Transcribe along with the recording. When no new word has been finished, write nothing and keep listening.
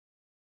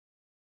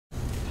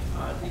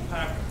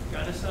Deepak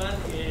Ganesan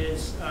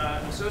is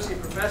an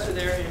associate professor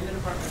there in the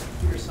Department of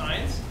Computer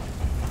Science.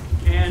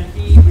 And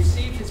he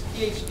received his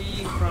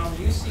PhD from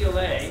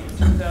UCLA in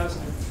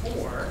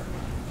 2004.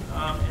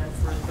 And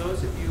for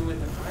those of you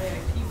with an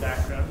IIT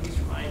background, he's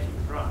from IIT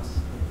Madras.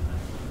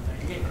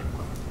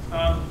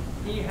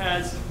 He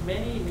has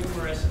many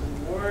numerous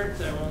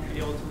awards. I won't be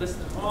able to list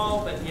them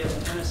all, but he has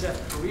an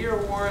NSF Career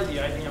Award, the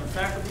IBM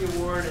Faculty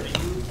Award, and a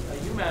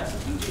UMass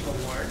Teaching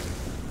Award.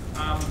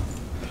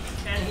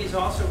 And he's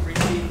also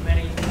received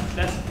many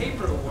Best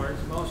Paper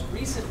Awards, most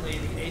recently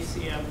the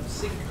ACM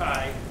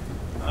SIG-Chi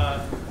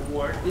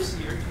Award this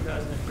year,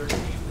 2013,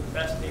 for the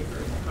Best Paper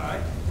in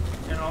Chi,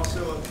 and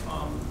also an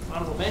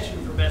honorable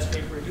mention for Best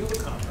Paper at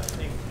Ubicom. I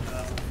think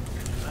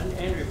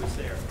Andrew was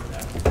there for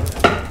that.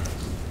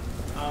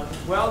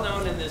 Well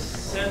known in the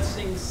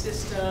sensing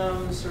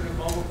systems, sort of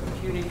mobile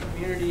computing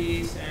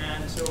communities,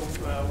 and so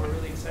we're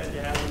really excited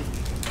to have him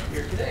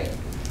here today.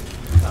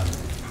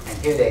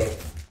 Thank you, Dave.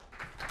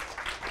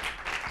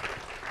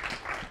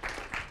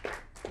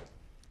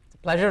 It's a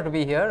pleasure to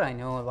be here. I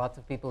know lots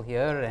of people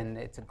here, and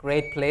it's a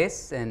great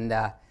place. And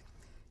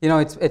you know,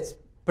 it's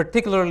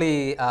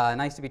particularly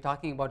nice to be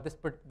talking about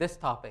this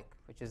topic,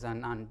 which is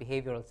on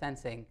behavioral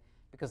sensing,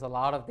 because a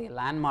lot of the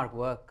landmark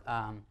work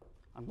on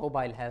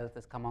mobile health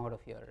has come out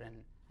of here,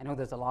 and I know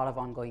there's a lot of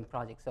ongoing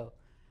projects. So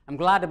I'm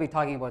glad to be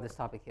talking about this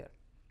topic here.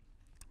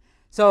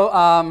 So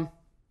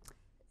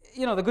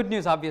you know, the good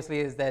news obviously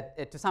is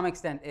that to some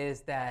extent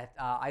is that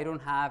I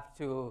don't have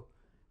to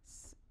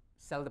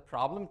sell the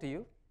problem to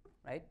you,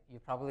 right? You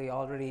probably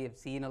already have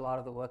seen a lot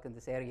of the work in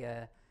this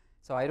area,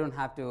 so I don't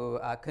have to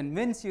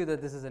convince you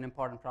that this is an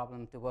important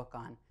problem to work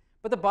on.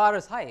 But the bar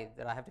is high,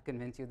 that I have to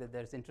convince you that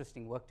there's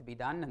interesting work to be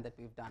done and that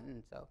we've done,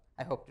 and so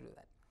I hope to do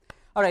that.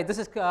 All right, this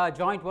is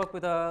joint work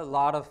with a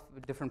lot of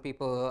different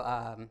people.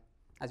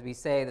 As we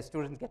say, the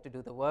students get to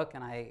do the work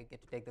and I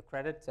get to take the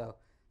credit. So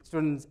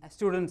students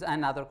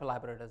and other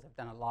collaborators have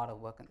done a lot of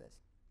work on this.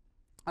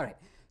 All right,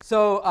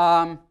 so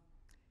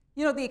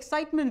you know, the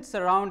excitement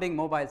surrounding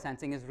mobile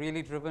sensing is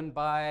really driven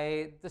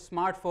by the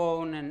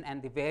smartphone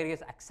and the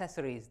various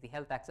accessories, the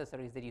health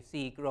accessories that you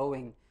see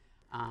growing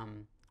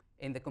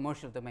in the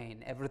commercial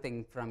domain.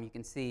 Everything from, you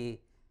can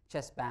see,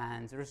 chest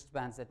bands,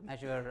 wristbands that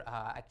measure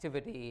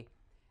activity.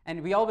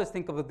 And we always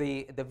think of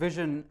the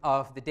vision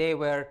of the day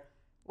where,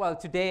 well,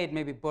 today it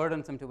may be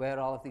burdensome to wear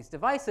all of these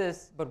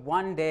devices, but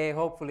one day,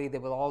 hopefully, they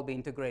will all be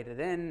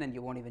integrated in, and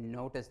you won't even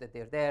notice that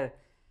they're there.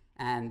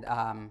 And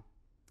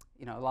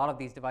you know, a lot of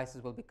these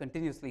devices will be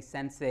continuously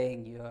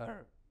sensing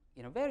your,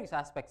 you know, various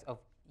aspects of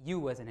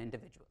you as an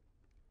individual,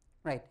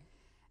 right?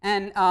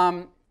 And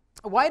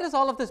why does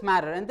all of this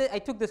matter? And I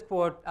took this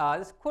quote.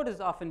 This quote is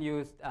often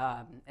used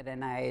at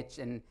NIH,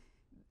 and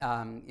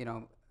you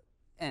know.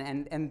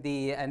 And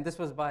this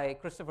was by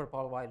Christopher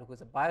Paul Weil, who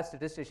was a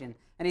biostatistician.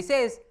 And he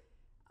says,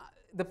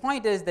 the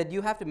point is that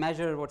you have to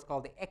measure what's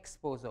called the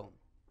exposome,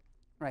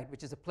 right,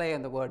 which is a play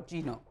on the word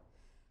genome,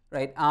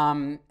 right?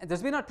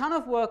 There's been a ton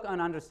of work on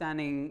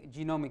understanding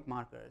genomic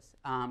markers,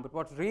 but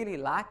what's really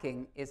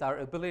lacking is our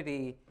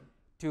ability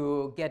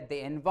to get the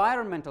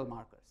environmental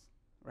markers,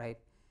 right?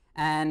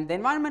 And the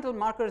environmental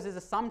markers is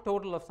a sum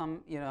total of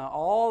some, you know,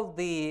 all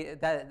the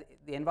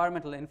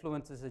environmental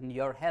influences in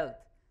your health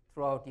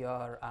throughout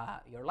your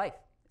life,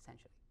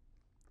 essentially.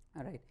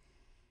 All right.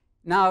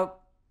 Now,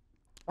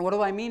 what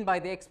do I mean by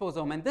the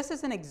exposome? And this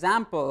is an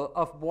example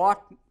of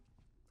what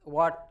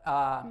would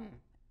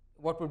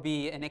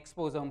be an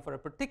exposome for a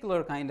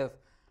particular kind of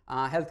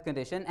health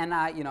condition, and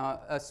you know,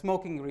 a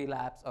smoking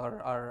relapse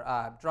or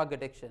drug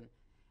addiction.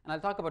 And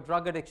I'll talk about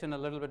drug addiction a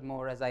little bit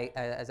more as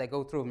I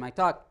go through my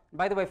talk.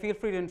 By the way, feel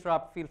free to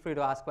interrupt. Feel free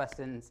to ask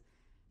questions.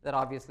 That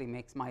obviously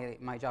makes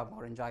my job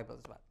more enjoyable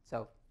as well.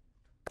 So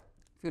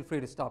feel free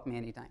to stop me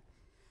anytime.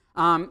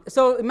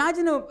 So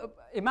imagine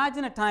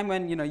a time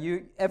when, you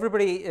know,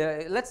 everybody,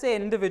 let's say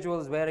an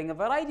individual is wearing a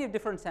variety of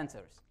different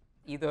sensors.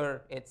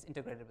 Either it's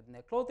integrated within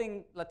their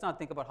clothing. Let's not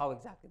think about how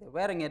exactly they're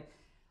wearing it.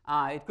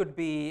 It could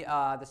be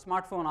the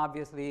smartphone,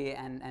 obviously,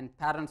 and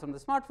patterns from the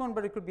smartphone,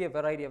 but it could be a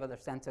variety of other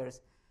sensors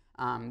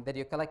that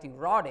you're collecting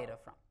raw data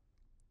from.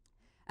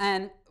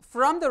 And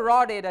from the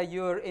raw data,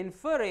 you're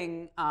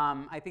inferring,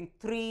 I think,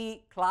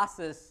 3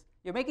 classes.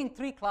 You're making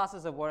 3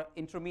 classes of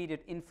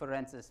intermediate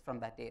inferences from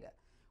that data.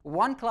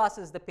 One class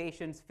is the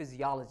patient's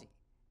physiology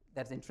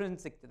that's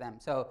intrinsic to them.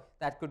 So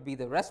that could be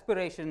the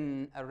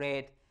respiration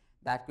rate.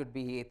 That could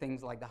be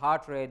things like the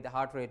heart rate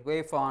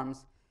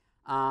waveforms.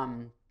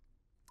 The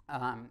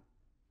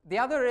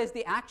other is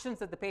the actions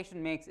that the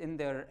patient makes in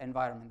their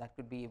environment. That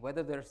could be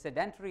whether they're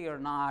sedentary or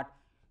not,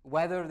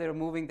 whether they're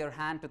moving their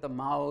hand to the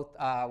mouth,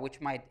 which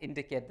might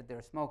indicate that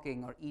they're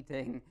smoking or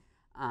eating.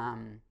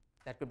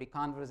 That could be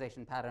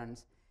conversation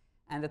patterns.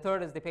 And the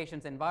third is the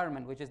patient's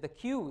environment, which is the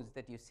cues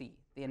that you see,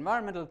 the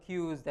environmental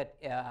cues that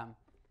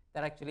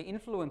actually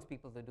influence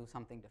people to do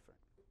something different.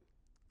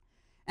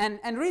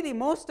 And really,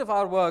 most of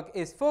our work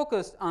is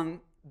focused on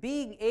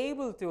being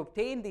able to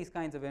obtain these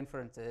kinds of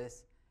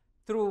inferences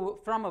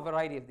from a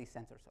variety of these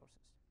sensor sources.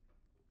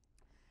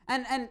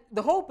 And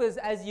the hope is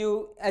as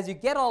you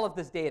get all of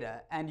this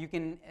data and you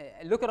can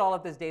look at all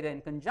of this data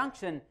in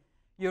conjunction,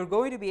 you're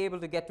going to be able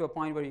to get to a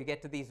point where you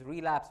get to these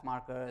relapse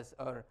markers,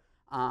 or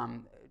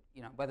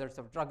whether it's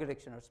of drug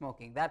addiction or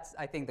smoking. That's,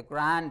 I think,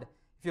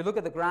 if you look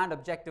at the grand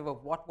objective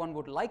of what one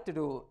would like to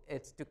do,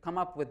 it's to come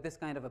up with this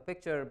kind of a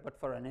picture, but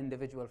for an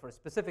individual, for a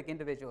specific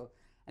individual,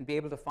 and be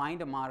able to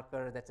find a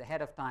marker that's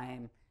ahead of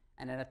time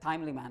and in a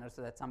timely manner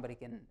so that somebody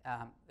can,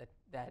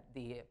 that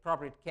the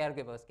appropriate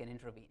caregivers can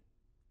intervene.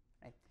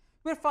 Right?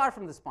 We're far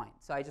from this point,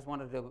 so I just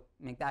wanted to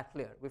make that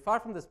clear. We're far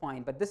from this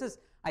point, but this is,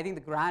 I think,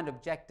 the grand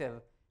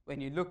objective when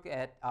you look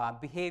at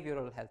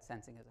behavioral health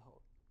sensing as a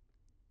whole.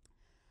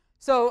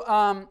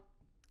 So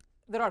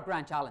there are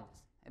grand challenges.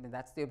 I mean,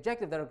 that's the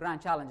objective. There are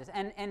grand challenges.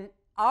 And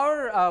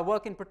our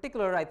work in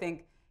particular, I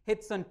think,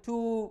 hits on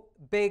two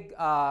big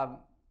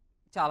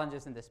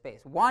challenges in this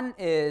space. One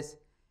is,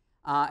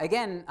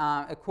 again,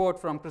 a quote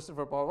from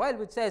Christopher Paul Weil,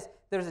 which says,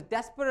 there's a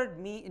desperate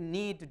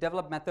need to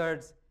develop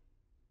methods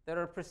that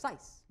are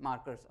precise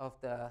markers of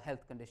the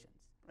health conditions.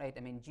 Right? I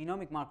mean,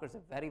 genomic markers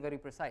are very, very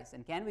precise.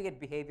 And can we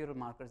get behavioral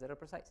markers that are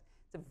precise?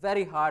 It's a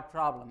very hard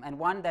problem, and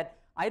one that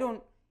I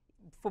don't,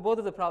 for both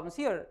of the problems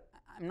here,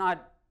 I'm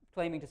not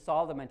claiming to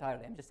solve them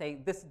entirely. I'm just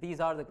saying these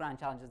are the grand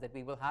challenges that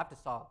we will have to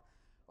solve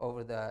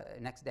over the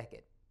next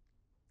decade.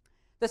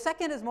 The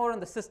second is more on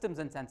the systems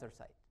and sensor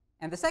side.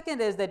 And the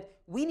second is that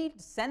we need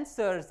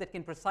sensors that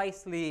can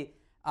precisely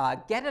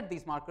get at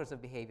these markers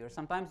of behavior.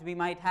 Sometimes we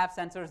might have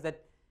sensors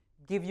that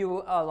give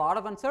you a lot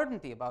of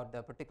uncertainty about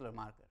the particular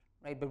marker.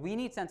 Right? But we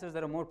need sensors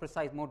that are more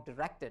precise, more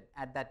directed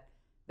at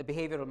the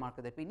behavioral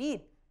marker that we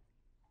need.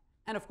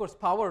 And of course,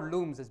 power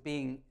looms as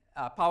being,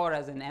 power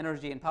as in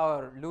energy and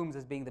power looms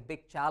as being the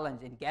big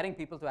challenge in getting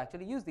people to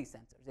actually use these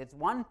sensors. It's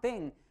one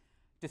thing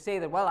to say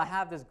that, well, I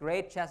have this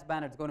great chest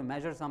band, it's going to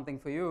measure something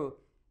for you,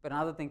 but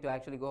another thing to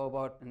actually go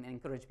about and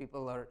encourage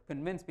people or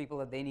convince people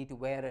that they need to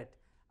wear it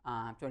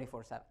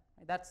 24/7. Right?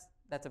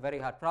 That's a very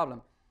hard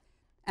problem.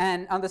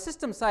 And on the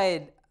system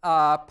side,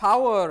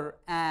 power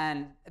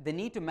and the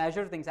need to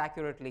measure things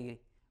accurately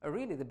are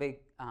really the big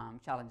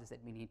challenges that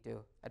we need to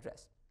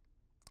address.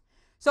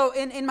 So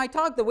in my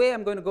talk, the way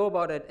I'm going to go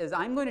about it is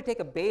I'm going to take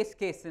a base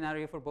case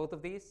scenario for both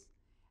of these,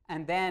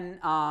 and then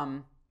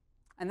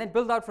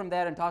build out from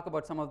there and talk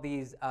about some of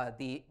these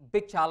the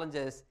big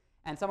challenges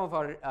and some of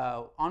our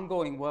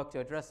ongoing work to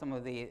address some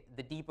of the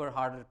deeper,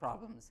 harder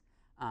problems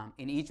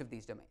in each of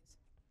these domains.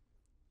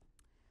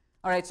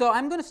 All right, so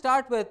I'm going to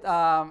start with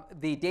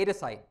the data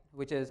side,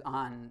 which is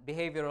on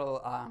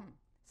behavioral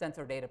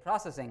sensor data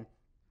processing.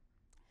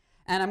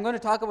 And I'm going to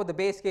talk about the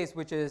base case,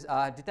 which is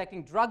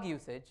detecting drug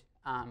usage,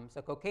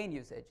 so cocaine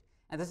usage.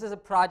 And this is a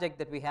project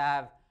that we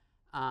have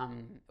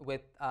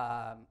with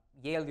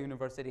Yale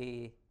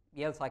University,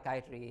 Yale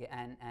Psychiatry,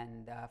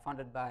 and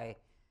funded by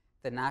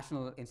the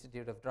National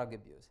Institute of Drug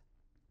Abuse.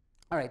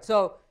 All right,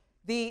 so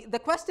the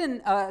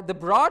question, the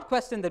broad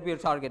question that we're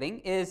targeting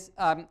is,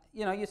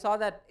 you saw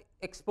that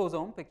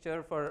exposome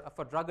picture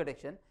for drug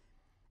addiction.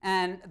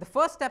 And the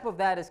first step of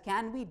that is,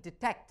 can we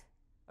detect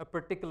a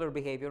particular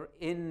behavior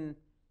in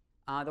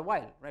the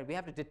wild, right? We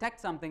have to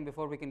detect something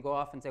before we can go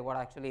off and say what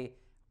actually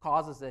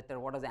causes it, or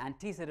what are the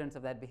antecedents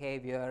of that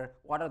behavior,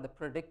 what are the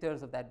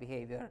predictors of that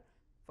behavior.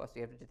 First,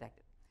 we have to detect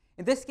it.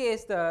 In this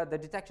case, the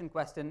detection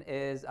question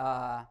is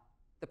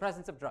the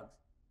presence of drugs.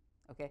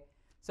 Okay,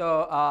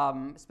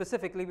 so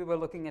specifically, we were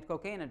looking at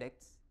cocaine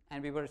addicts,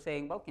 and we were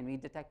saying, well, can we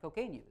detect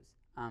cocaine use?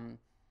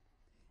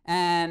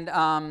 And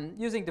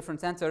using different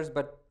sensors,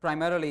 but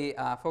primarily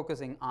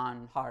focusing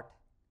on heart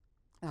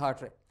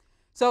rate.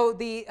 So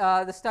the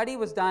study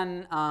was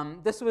done.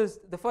 This was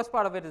the first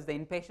part of it is the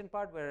inpatient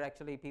part, where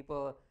actually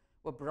people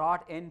were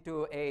brought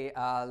into a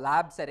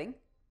lab setting.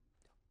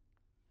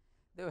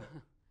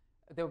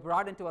 They were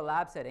brought into a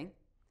lab setting,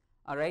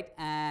 all right,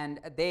 and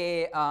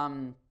they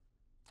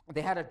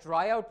had a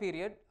dry out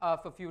period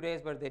of a few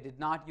days where they did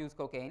not use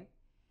cocaine,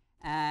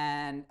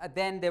 and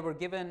then they were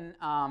given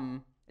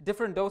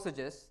different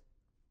dosages,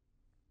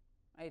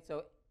 right?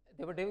 So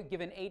they were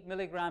given 8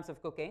 milligrams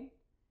of cocaine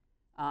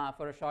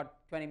for a short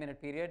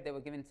 20-minute period. They were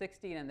given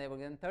 16, and they were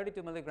given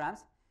 32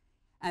 milligrams.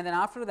 And then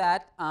after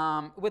that,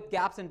 with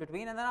gaps in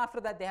between, and then after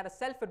that, they had a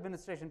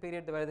self-administration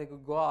period where they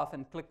could go off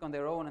and click on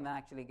their own and then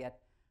actually get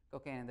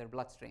cocaine in their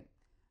bloodstream.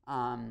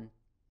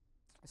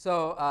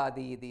 So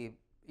the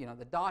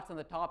dots on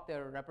the top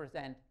there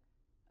represent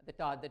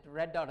the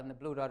red dot and the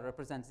blue dot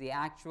represents the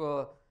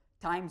actual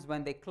times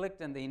when they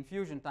clicked and the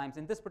infusion times.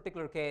 In this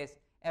particular case,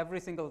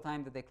 every single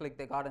time that they clicked,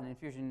 they got an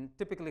infusion.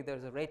 Typically,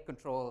 there's a rate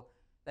control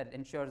that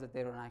ensures that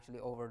they don't actually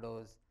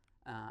overdose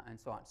and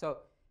so on. So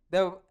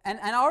and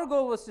our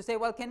goal was to say,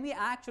 well, can we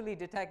actually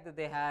detect that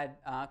they had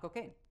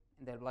cocaine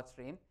in their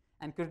bloodstream?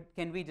 And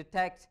can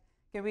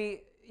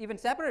we even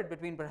separate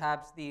between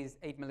perhaps these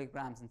 8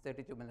 milligrams and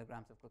 32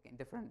 milligrams of cocaine,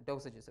 different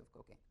dosages of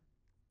cocaine?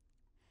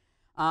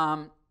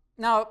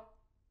 Now,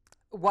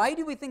 why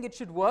do we think it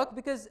should work?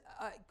 Because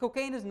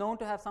cocaine is known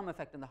to have some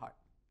effect in the heart.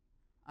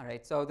 All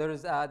right, so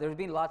there's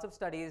been lots of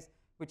studies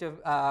which have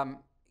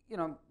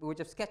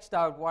sketched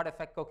out what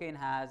effect cocaine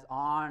has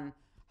on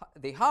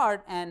the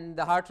heart and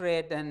the heart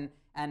rate and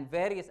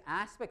various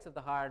aspects of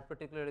the heart,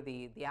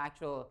 particularly the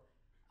actual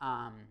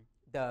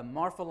the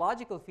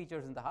morphological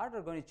features in the heart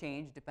are going to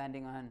change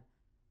depending on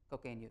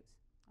cocaine use.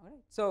 All right.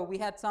 So we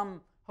had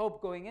some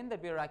hope going in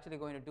that we were actually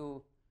going to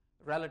do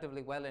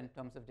relatively well in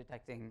terms of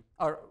detecting,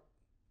 or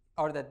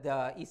that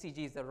the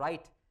ECG is the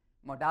right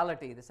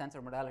modality, the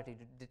sensor modality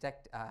to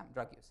detect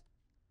drug use.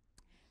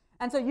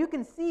 And so you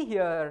can see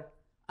here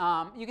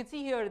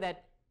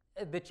that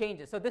the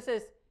changes. So this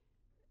is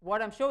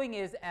what I'm showing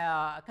is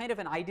kind of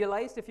an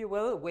idealized, if you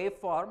will,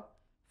 waveform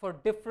for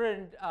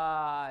different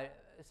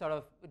sort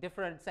of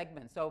different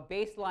segments. So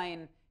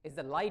baseline is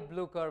the light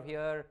blue curve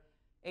here.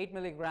 8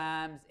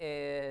 milligrams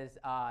is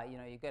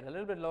you get a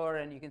little bit lower,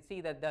 and you can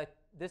see that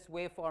this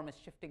waveform is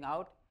shifting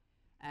out,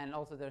 and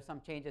also there are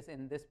some changes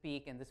in this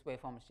peak, and this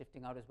waveform is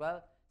shifting out as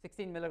well.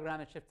 16 milligram,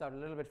 it shifts out a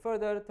little bit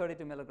further.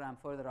 32 milligram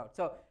further out.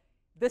 So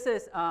this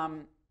is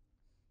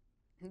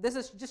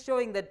just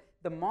showing that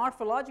the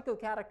morphological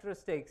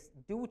characteristics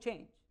do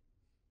change,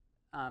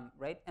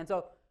 right? And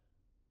so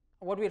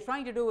what we're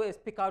trying to do is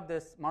pick out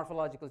this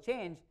morphological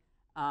change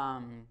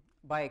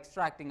by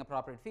extracting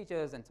appropriate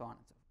features and so on and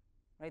so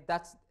forth.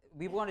 Right?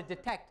 We want to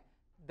detect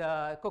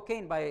the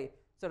cocaine by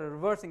sort of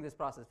reversing this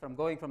process from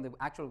going from the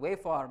actual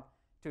waveform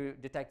to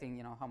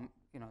detecting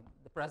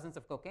the presence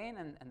of cocaine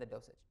and the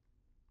dosage.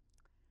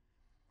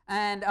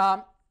 And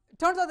it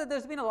turns out that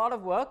there's been a lot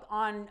of work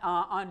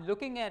on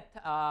looking at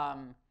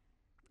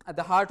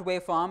the heart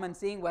waveform and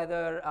seeing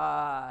whether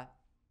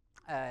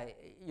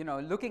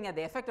looking at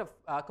the effect of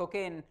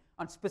cocaine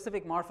on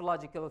specific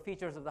morphological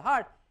features of the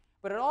heart.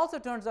 But it also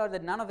turns out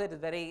that none of it is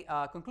very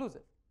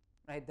conclusive.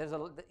 Right?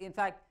 In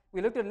fact,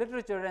 we looked at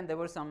literature, and there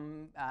were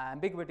some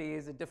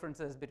ambiguities and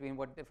differences between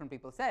what different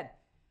people said.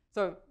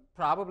 So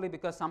probably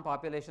because some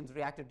populations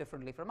reacted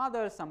differently from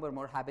others, some were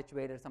more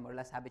habituated, some were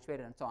less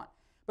habituated, and so on.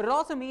 But it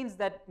also means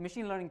that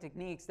machine learning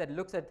techniques that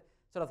looks at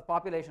sort of the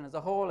population as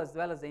a whole as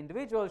well as the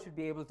individual should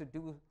be able to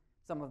do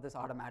some of this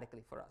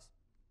automatically for us.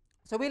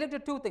 So we looked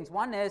at two things.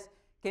 One is,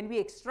 can we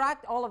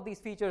extract all of these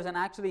features, and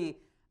actually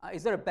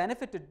is there a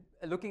benefit to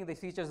looking at these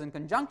features in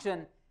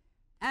conjunction?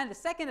 And the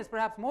second is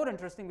perhaps more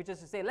interesting, which is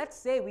to say, let's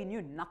say we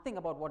knew nothing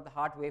about what the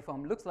heart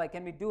waveform looks like.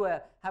 Can we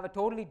have a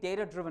totally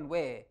data-driven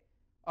way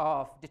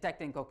of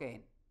detecting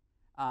cocaine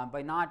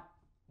by not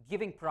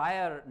giving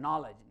prior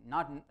knowledge,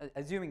 not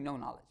assuming no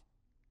knowledge?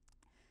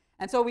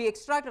 And so we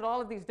extracted all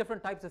of these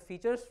different types of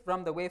features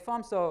from the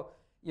waveform. So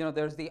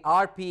there's the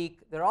R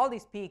peak. There are all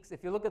these peaks.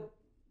 If you look at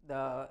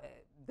the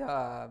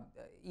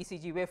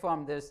ECG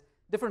waveform, there's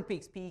different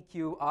peaks: P,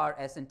 Q, R,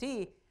 S, and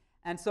T.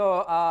 And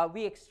so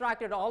we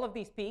extracted all of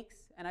these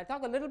peaks, and I'll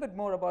talk a little bit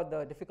more about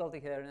the difficulty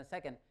here in a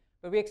second.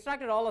 But we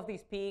extracted all of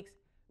these peaks.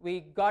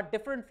 We got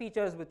different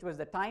features, which was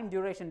the time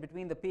duration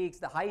between the peaks,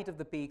 the height of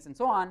the peaks, and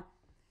so on.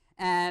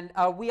 And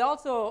we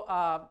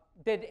also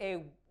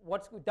did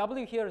what's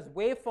W here is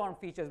waveform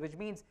features, which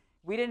means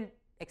we didn't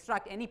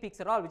extract any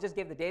peaks at all. We just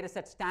gave the data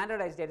set,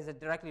 standardized data set,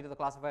 directly to the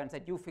classifier and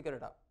said, you figure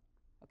it out.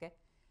 Okay?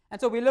 And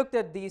so we looked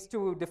at these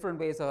two different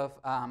ways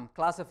of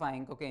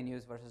classifying cocaine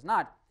use versus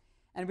not.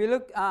 And we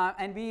looked,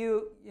 and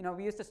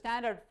we used a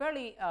standard,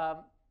 fairly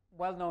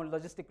well-known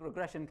logistic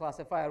regression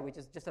classifier, which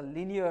is just a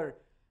linear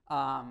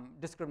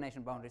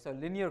discrimination boundary. So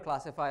linear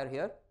classifier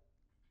here.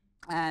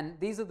 And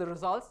these are the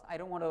results. I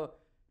don't want to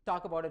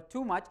talk about it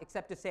too much,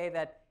 except to say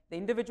that the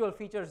individual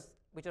features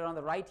which are on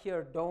the right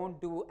here don't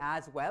do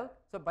as well.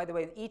 So by the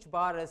way, each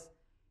bar is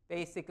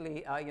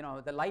basically,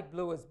 the light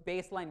blue is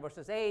baseline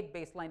versus 8,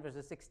 baseline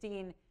versus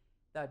 16.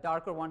 The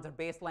darker ones are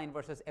baseline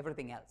versus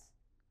everything else,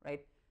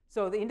 right?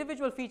 So the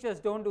individual features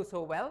don't do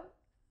so well,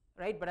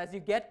 right? But as you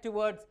get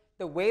towards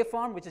the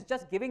waveform, which is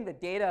just giving the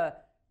data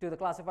to the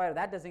classifier,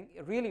 that does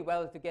really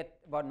well to get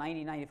about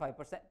 90,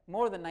 95%,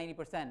 more than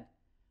 90%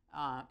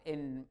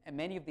 in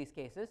many of these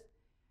cases.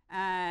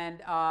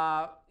 And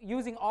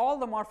using all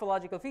the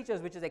morphological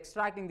features, which is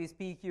extracting these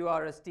P, Q,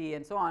 R, S, T,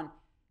 and so on,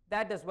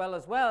 that does well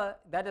as well.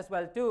 That does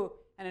well too.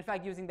 And in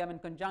fact, using them in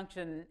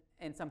conjunction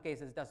in some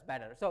cases does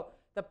better. So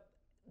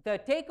the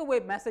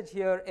takeaway message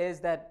here is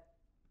that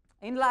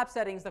in lab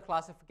settings, the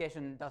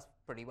classification does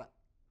pretty well.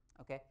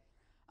 Okay,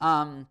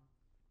 and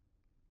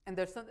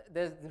there's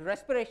the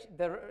respiration,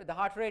 the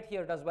heart rate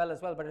here does well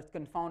as well, but it's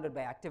confounded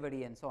by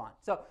activity and so on.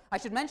 So I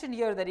should mention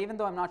here that even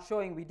though I'm not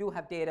showing, we do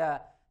have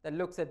data that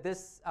looks at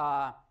this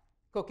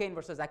cocaine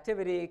versus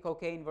activity,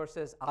 cocaine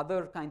versus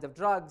other kinds of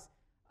drugs,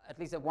 at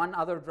least one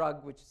other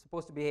drug which is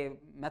supposed to be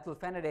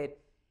methylphenidate,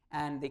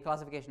 and the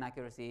classification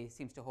accuracy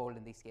seems to hold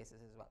in these cases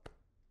as well.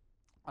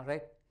 All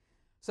right,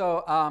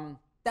 so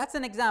that's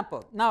an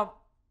example. Now,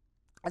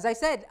 as I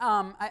said,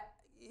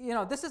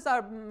 this is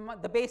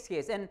the base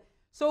case, and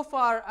so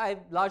far I've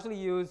largely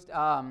used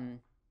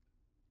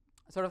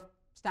sort of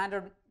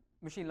standard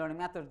machine learning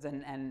methods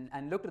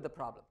and looked at the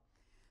problem.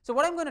 So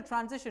what I'm going to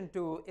transition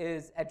to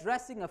is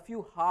addressing a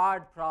few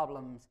hard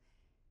problems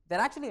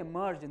that actually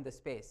emerged in this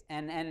space,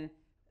 and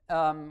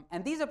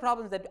these are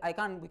problems that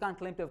we can't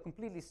claim to have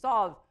completely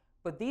solved,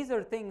 but these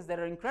are things that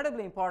are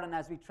incredibly important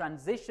as we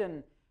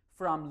transition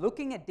from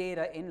looking at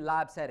data in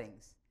lab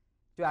settings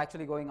to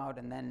actually going out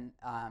and then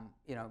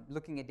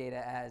looking at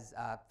data as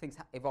things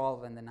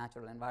evolve in the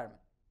natural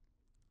environment.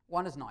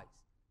 One is noise.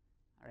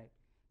 All right.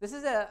 This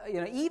is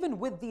even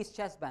with these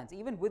chest bands,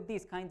 even with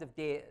these kinds of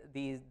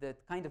the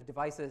kind of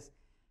devices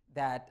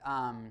that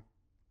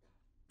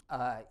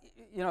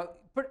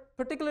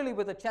particularly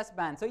with the chest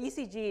band. So the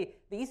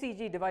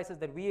ECG devices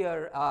that we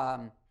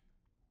are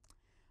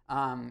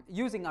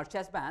using are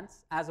chest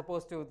bands as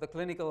opposed to the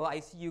clinical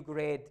ICU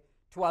grade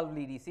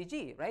 12-lead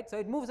ECG, right? So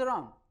it moves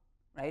around,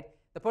 right?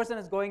 The person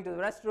is going to the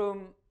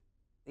restroom,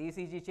 the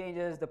ECG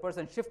changes, the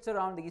person shifts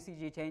around, the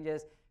ECG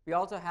changes. We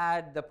also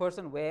had the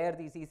person wear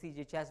these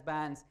ECG chest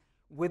bands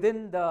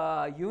within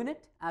the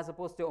unit as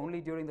opposed to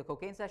only during the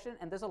cocaine session,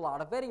 and there's a lot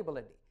of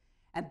variability.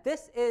 And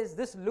this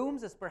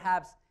looms as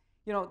perhaps,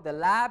 the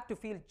lab to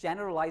field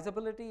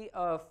generalizability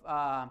of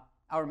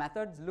our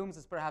methods looms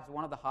as perhaps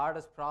one of the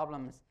hardest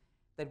problems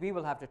that we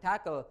will have to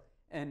tackle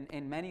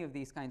in many of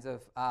these kinds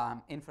of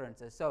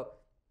inferences. So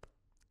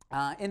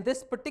in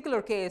this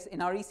particular case,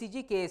 in our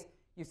ECG case,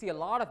 you see a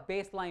lot of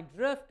baseline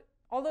drift.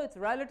 Although it's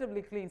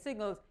relatively clean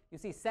signals, you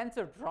see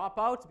sensor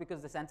dropouts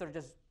because the sensor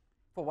just,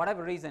 for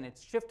whatever reason,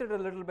 it's shifted a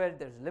little bit.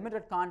 There's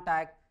limited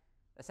contact.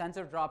 The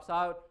sensor drops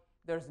out.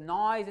 There's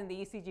noise in the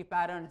ECG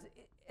patterns.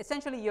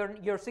 Essentially,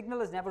 your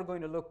signal is never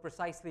going to look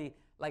precisely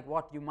like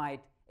what you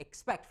might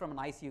expect from an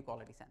ICU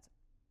quality sensor.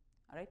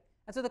 All right?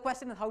 And so the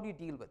question is, how do you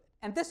deal with it?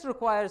 And this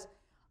requires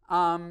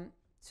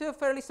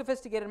fairly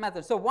sophisticated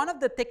methods. So one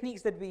of the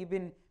techniques that we've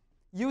been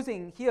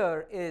using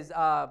here is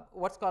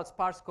what's called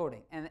sparse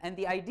coding. And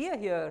the idea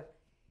here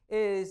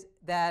is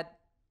that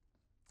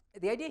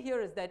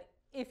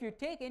if you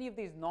take any of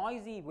these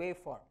noisy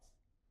waveforms,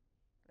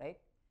 right,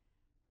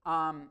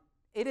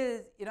 it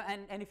is,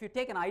 and if you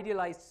take an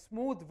idealized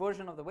smooth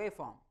version of the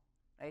waveform,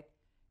 right,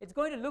 it's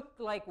going to look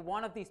like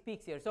one of these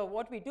peaks here. So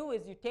what we do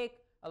is you take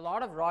a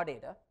lot of raw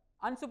data,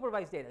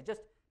 unsupervised data,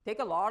 just take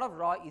a lot of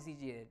raw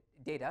ECG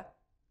data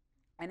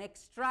and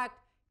extract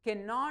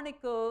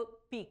canonical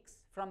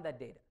peaks from that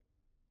data,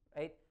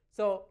 right?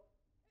 So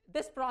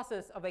this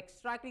process of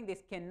extracting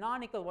these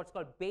canonical, what's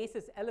called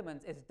basis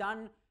elements, is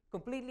done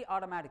completely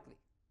automatically.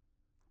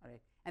 All right?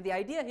 And the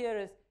idea here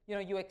is,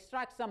 you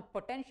extract some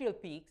potential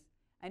peaks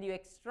and you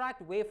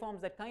extract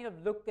waveforms that kind of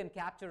look and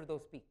capture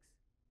those peaks.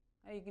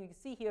 And you can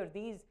see here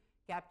these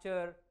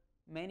capture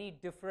many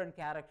different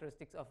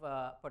characteristics of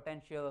a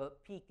potential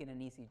peak in an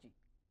ECG.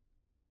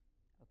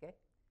 Okay?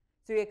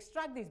 So you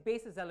extract these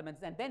basis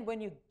elements, and then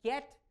when you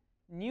get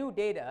new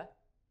data,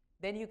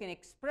 then you can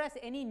express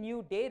any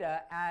new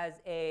data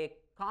as a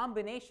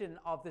combination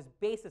of this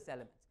basis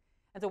elements.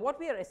 And so what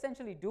we are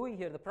essentially doing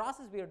here, the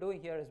process we are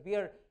doing here, is we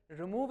are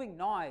removing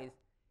noise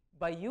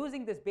by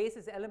using these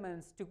basis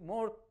elements to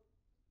more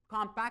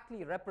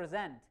compactly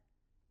represent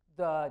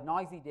the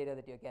noisy data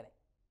that you're getting.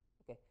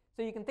 Okay?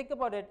 So you can think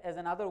about it as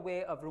another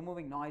way of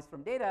removing noise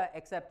from data,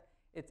 except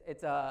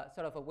it's a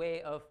sort of a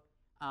way of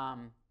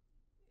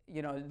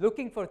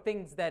looking for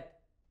things that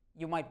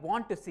you might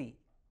want to see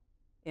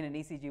in an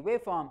ECG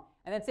waveform,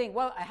 and then saying,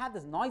 well, I have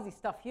this noisy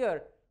stuff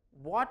here.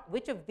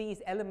 Which of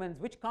these elements,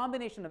 which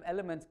combination of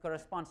elements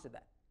corresponds to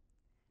that?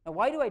 Now,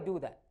 why do I do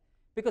that?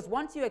 Because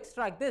once you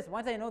extract this,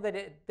 once I know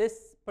that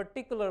this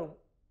particular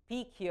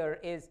peak here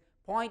is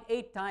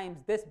 0.8 times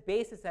this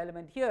basis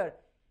element here,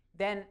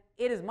 then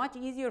it is much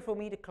easier for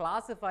me to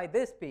classify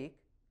this peak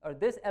or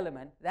this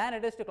element than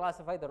it is to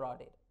classify the raw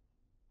data.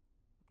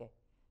 Okay,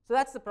 so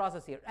that's the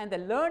process here, and the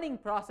learning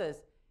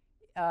process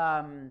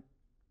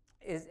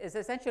is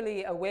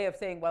essentially a way of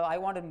saying, well, I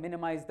want to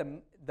minimize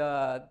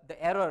the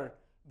error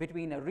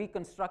between a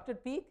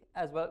reconstructed peak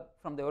as well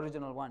from the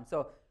original one.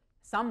 So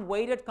some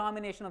weighted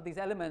combination of these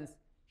elements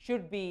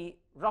should be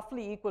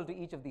roughly equal to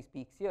each of these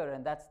peaks here,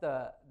 and that's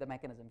the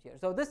mechanism here.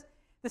 So this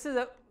is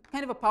a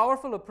kind of a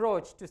powerful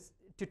approach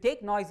to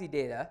take noisy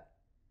data,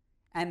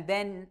 and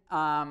then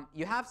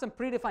you have some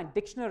predefined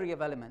dictionary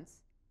of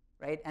elements,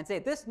 right, and say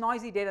this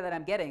noisy data that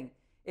I'm getting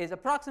is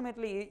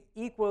approximately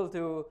equal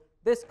to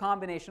this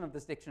combination of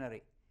this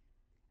dictionary.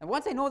 And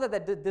once I know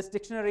that this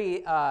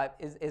dictionary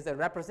is a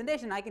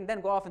representation, I can then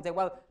go off and say,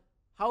 well,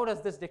 how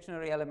does this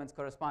dictionary elements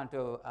correspond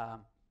to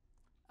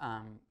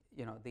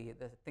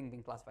the thing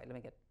being classified? Let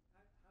me get.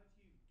 How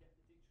do you get the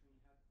dictionary?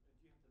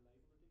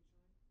 Do you have to label the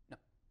dictionary? No,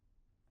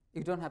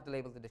 you don't have to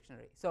label the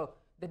dictionary. So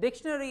the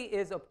dictionary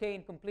is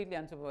obtained completely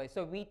unsupervised.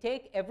 So we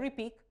take every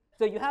peak.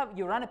 So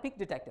you run a peak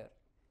detector,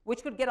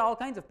 which could get all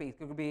kinds of peaks.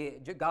 It could be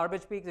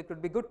garbage peaks. It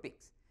could be good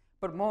peaks.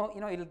 But more,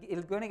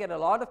 it's going to get a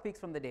lot of peaks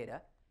from the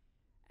data.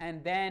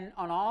 And then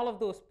on all of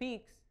those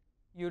peaks,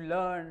 you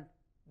learn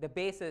the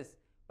basis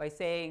by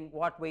saying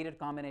what weighted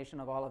combination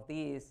of all of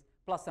these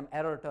plus some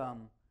error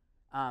term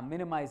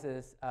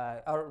minimizes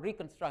or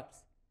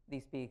reconstructs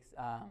these peaks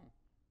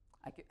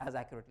as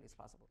accurately as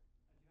possible.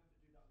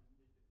 And do you have to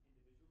do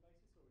that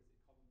on an individual basis, or is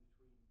it common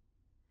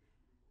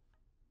between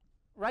different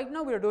people? Right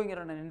now, we are doing it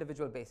on an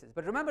individual basis.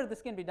 But remember,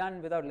 this can be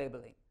done without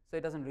labeling, so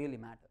it doesn't really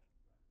matter.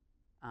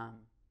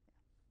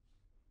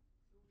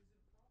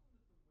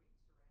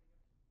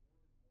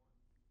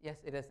 Yes,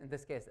 it is in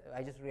this case.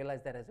 I just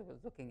realized that as I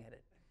was looking at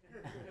it.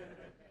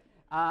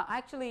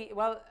 Actually,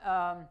 well,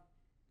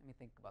 let me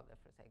think about that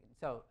for a second.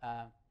 So,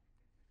 all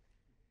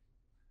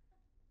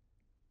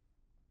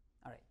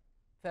right,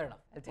 fair enough.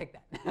 I'll take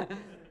that.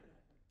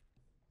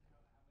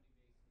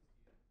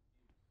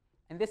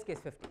 In this case,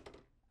 50.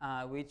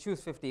 We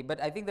choose 50,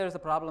 but I think there's a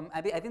problem.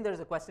 I think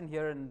there's a question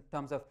here in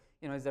terms of,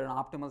 is there an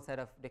optimal set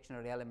of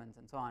dictionary elements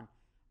and so on.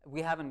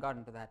 We haven't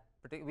gotten to that.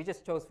 We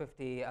just chose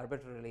 50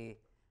 arbitrarily.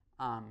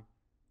 And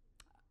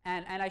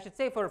I should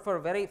say for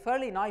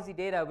fairly noisy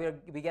data,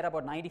 we get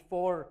about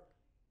 94%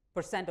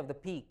 of the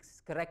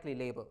peaks correctly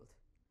labeled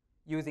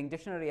using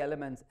dictionary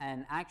elements,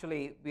 and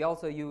actually we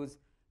also use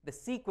the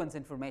sequence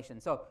information.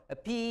 So a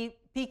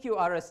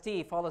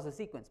PQRST follows a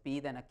sequence,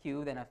 P, then a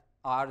Q, then a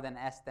R, then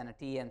S, then a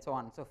T, and so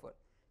on and so forth.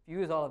 If you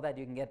use all of that,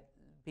 you can get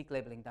peak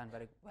labeling done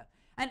very well.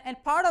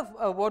 And part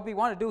of what we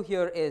want to do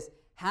here is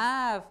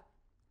have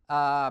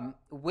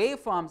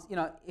waveforms.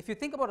 If you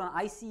think about an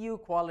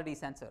ICU quality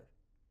sensor,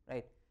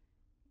 right?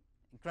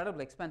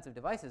 Incredibly expensive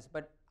devices,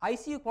 but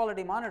ICU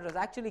quality monitors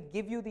actually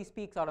give you these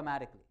peaks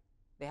automatically.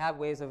 They have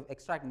ways of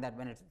extracting that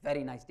when it's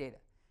very nice data.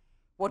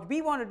 What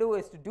we want to do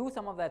is to do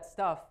some of that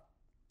stuff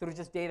through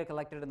just data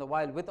collected in the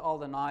wild with all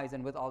the noise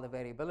and with all the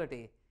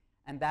variability.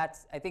 And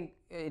that's, I think,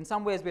 in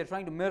some ways we're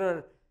trying to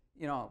mirror,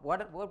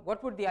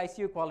 what would the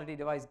ICU quality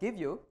device give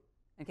you,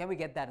 and can we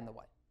get that in the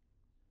wild,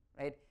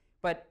 right?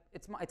 But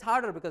it's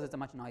harder because it's a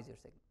much noisier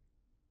signal.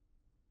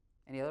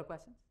 Any other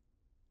questions?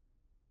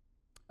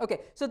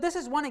 Okay, so this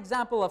is one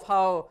example of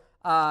how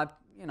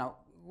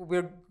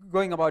we're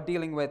going about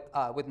dealing with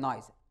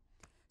noise.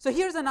 So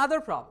here's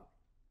another problem.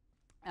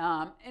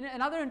 And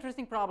another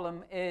interesting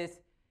problem is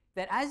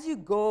that as you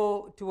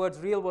go towards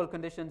real-world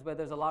conditions where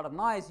there's a lot of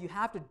noise, you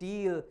have to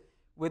deal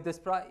with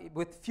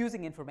with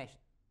fusing information,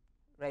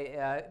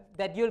 right?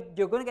 That you're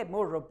going to get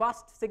more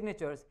robust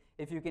signatures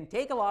if you can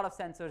take a lot of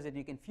sensors and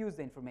you can fuse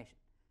the information,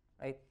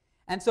 right?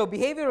 And so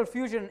behavioral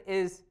fusion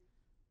is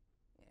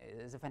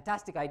a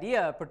fantastic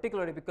idea,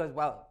 particularly because,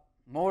 well,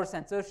 more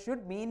sensors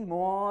should mean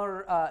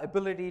more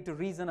ability to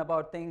reason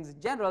about things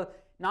in general,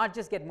 not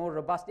just get more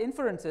robust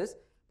inferences,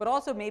 but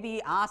also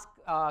maybe ask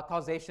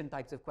causation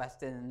types of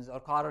questions or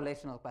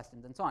correlational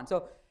questions and so on.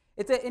 So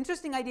it's an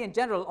interesting idea in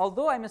general,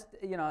 although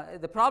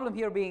the problem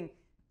here being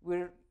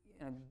we're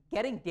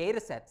getting data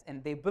sets,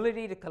 and the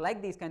ability to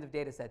collect these kinds of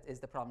data sets is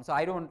the problem. So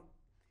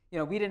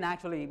we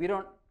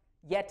don't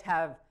yet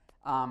have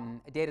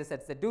data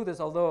sets that do this,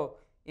 although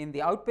in the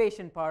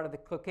outpatient part of the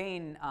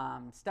cocaine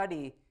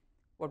study,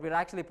 what we're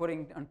actually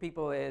putting on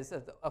people is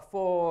a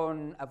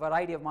phone, a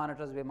variety of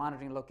monitors. We're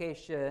monitoring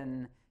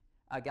location,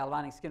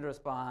 galvanic skin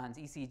response,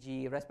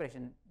 ECG,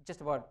 respiration,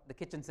 just about the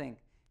kitchen sink,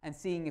 and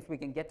seeing if we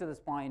can get to this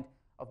point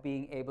of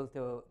being able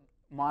to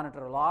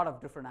monitor a lot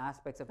of different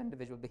aspects of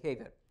individual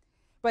behavior.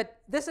 But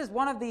this is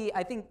one of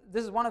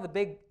the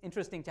big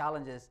interesting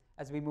challenges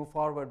as we move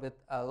forward with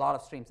a lot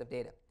of streams of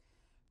data.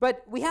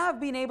 But we have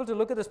been able to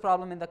look at this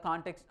problem in the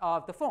context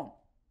of the phone.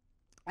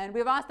 And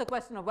we've asked the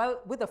question of,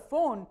 well, with a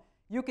phone,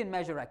 you can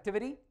measure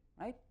activity,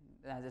 right?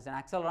 There's an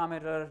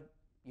accelerometer,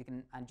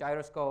 and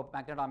gyroscope,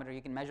 magnetometer,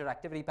 you can measure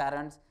activity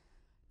patterns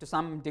to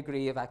some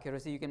degree of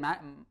accuracy. You can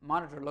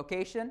monitor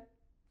location,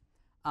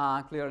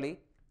 clearly.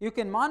 You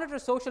can monitor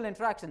social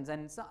interactions,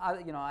 and so,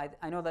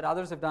 I know that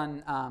others have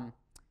done a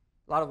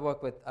lot of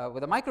work with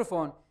a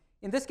microphone.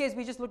 In this case,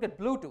 we just looked at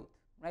Bluetooth,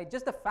 right?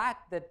 Just the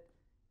fact that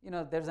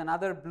there's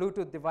another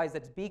Bluetooth device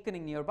that's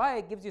beaconing nearby,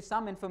 it gives you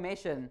some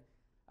information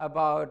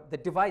about the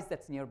device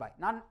that's nearby,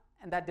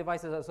 and that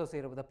device is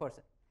associated with a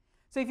person.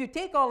 So if you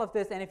take all of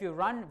this and if you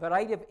run a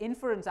variety of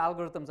inference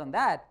algorithms on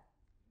that,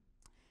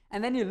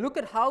 and then you look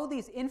at how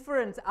these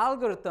inference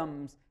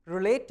algorithms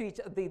relate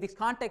to these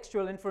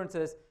contextual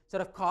inferences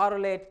sort of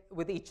correlate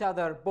with each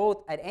other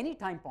both at any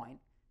time point,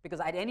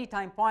 because at any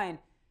time point,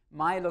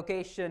 my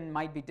location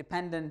might be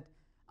dependent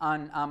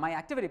on my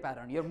activity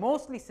pattern. You're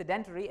mostly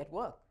sedentary at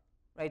work,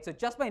 right? So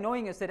just by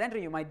knowing you're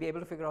sedentary, you might be able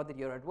to figure out that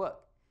you're at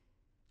work.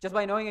 Just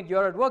by knowing that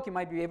you're at work, you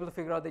might be able to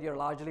figure out that you're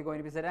largely going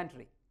to be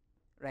sedentary,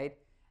 right?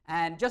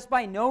 And just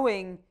by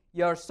knowing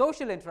your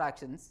social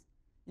interactions,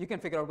 you can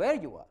figure out where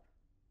you are,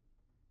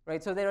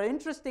 right? So there are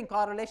interesting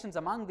correlations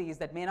among these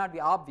that may not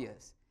be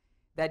obvious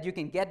that you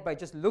can get by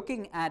just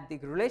looking at the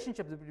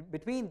relationships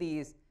between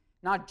these,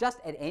 not just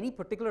at any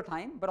particular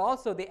time, but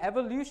also the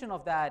evolution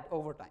of that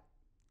over time,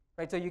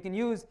 right? So you can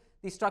use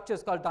these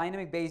structures called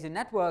dynamic Bayesian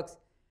networks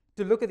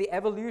to look at the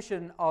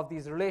evolution of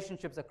these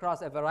relationships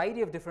across a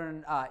variety of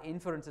different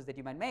inferences that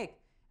you might make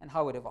and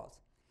how it evolves.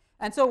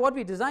 And so what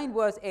we designed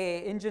was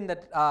an engine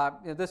that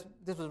this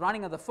was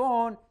running on the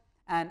phone,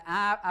 and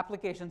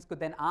applications could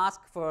then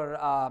ask for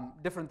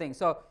different things.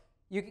 So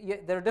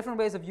there are different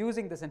ways of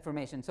using this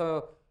information.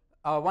 So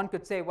one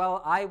could say,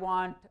 well, I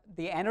want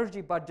the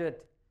energy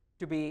budget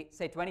to be,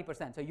 say,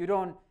 20%. So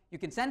you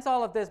can sense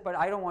all of this, but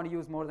I don't want to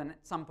use more than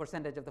some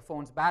percentage of the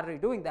phone's battery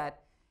doing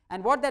that.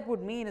 And what that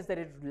would mean is that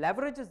it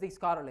leverages these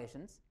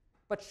correlations,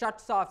 but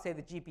shuts off, say,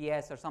 the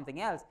GPS or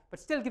something else, but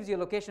still gives you a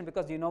location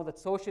because you know that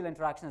social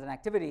interactions and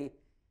activity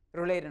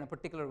relate in a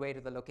particular way to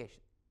the location,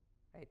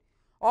 right?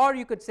 Or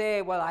you could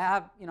say, well, I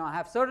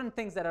have certain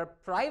things that are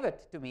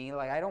private to me,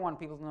 like I don't want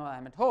people to know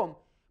I'm at home,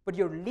 but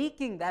you're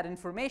leaking that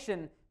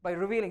information by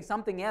revealing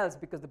something else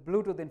because the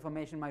Bluetooth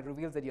information might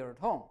reveal that you're at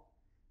home,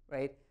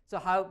 right?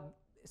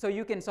 So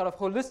you can sort of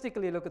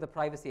holistically look at the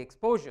privacy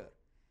exposure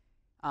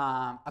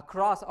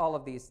across all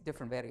of these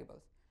different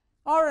variables.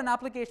 Or an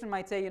application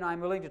might say,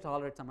 I'm willing to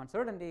tolerate some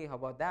uncertainty. How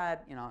about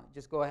that?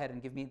 Just go ahead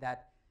and give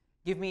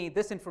me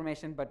this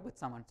information, but with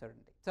some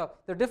uncertainty. So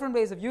there are different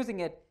ways of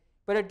using it,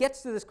 but it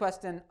gets to this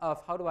question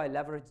of how do I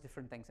leverage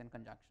different things in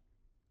conjunction.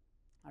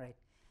 All right.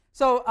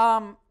 So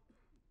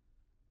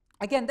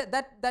again,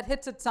 that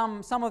hits at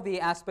some of the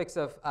aspects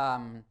of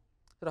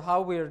sort of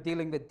how we're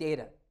dealing with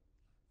data.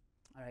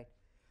 All right.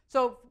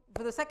 So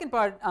for the second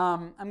part,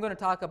 I'm going to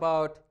talk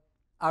about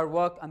our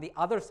work on the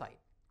other side,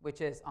 which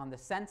is on the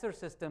sensor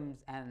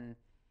systems and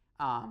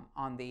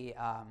on the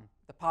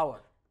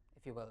power,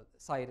 if you will,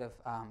 side of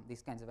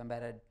these kinds of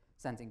embedded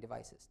sensing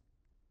devices.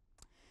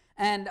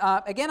 And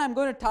again, I'm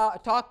going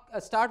to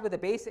start with a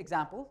base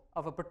example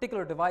of a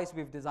particular device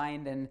we've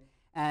designed, and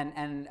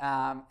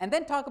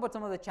then talk about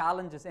some of the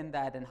challenges in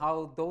that and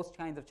how those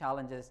kinds of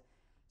challenges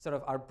sort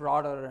of are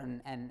broader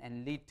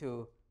and lead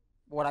to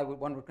what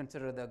one would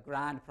consider the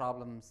grand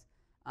challenge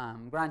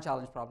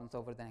problems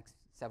over the next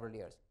several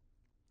years.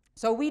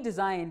 So we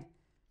designed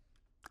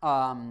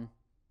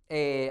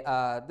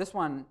this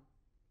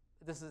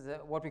is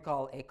what we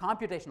call a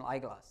computational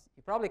eyeglass.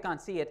 You probably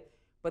can't see it,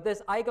 but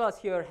this eyeglass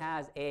here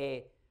has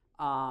a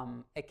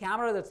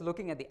camera that's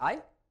looking at the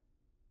eye,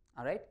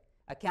 all right?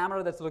 A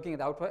camera that's looking at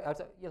the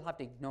outside. You'll have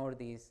to ignore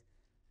these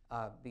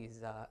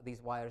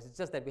wires. It's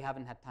just that we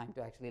haven't had time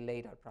to actually lay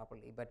it out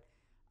properly. But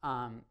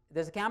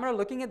there's a camera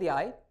looking at the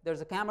eye.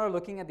 There's a camera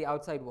looking at the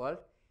outside world.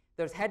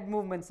 There's head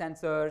movement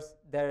sensors.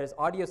 There's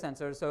audio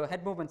sensors. So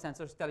head movement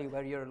sensors tell you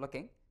where you're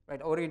looking,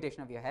 right?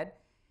 Orientation of your head.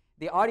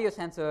 The audio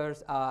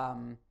sensors,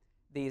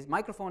 these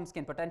microphones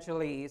can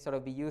potentially sort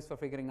of be used for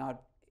figuring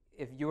out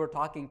if you are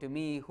talking to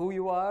me, who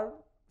you are,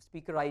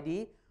 speaker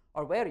ID,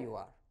 or where you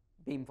are,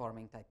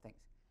 beamforming type things.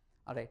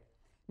 All right.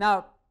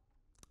 Now,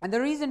 and the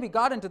reason we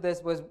got into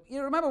this was,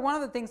 remember one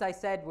of the things I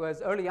said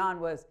was early on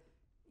was,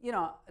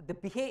 the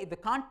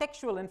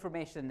contextual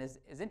information is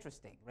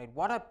interesting, right?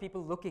 What are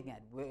people looking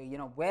at?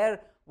 Where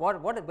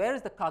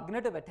is the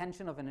cognitive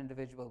attention of an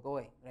individual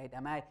going, right?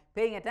 Am I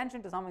paying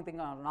attention to something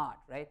or not,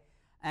 right?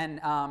 And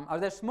are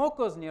there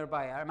smokers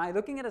nearby? Am I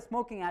looking at a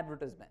smoking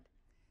advertisement?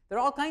 There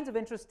are all kinds of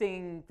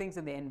interesting things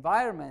in the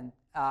environment,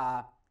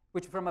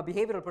 which from a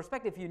behavioral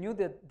perspective, if you knew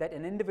that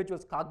an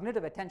individual's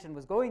cognitive attention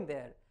was going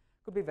there,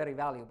 could be very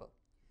valuable.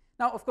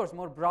 Now, of course,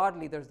 more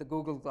broadly, there's the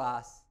Google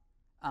Glass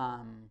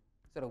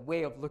sort of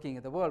way of looking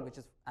at the world, which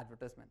is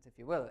advertisements, if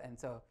you will. And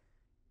so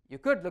you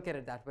could look at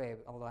it that way,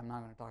 although I'm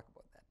not going to talk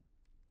about that.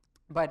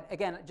 But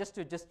again, just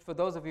for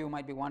those of you who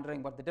might be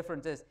wondering what the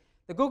difference is,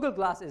 the Google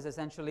Glass is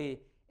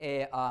essentially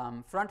a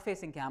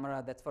front-facing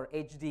camera that's for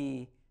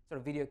HD sort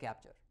of video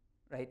capture,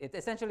 right? It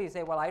essentially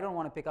say, well, I don't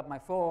want to pick up my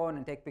phone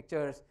and take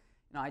pictures.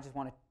 I just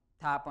want to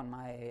tap on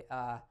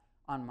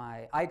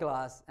my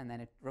eyeglass, and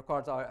then it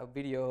records a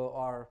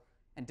video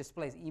and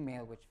displays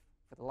email, which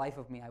for the life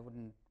of me, I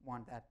wouldn't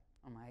want that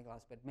on my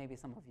eyeglass, but maybe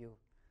some of you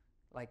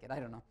like it, I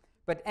don't know.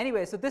 But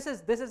anyway, so this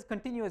is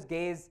continuous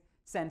gaze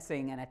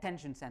sensing and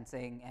attention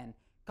sensing and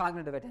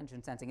cognitive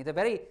attention sensing.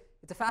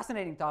 It's a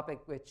fascinating topic,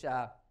 which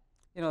the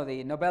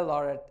Nobel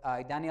laureate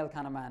Daniel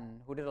Kahneman,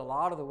 who did a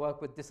lot of the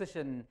work with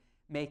decision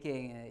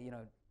making,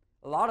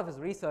 a lot of his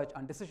research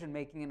on decision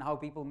making and how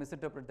people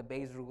misinterpret the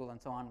Bayes rule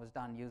and so on was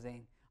done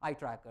using eye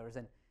trackers.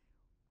 And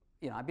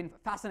I've been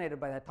fascinated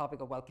by that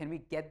topic of, well, can we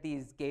get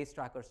these gaze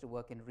trackers to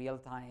work in real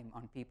time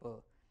on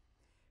people?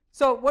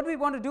 So what we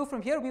want to do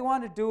from here, we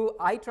want to do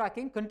eye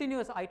tracking,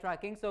 continuous eye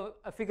tracking. So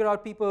figure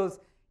out people's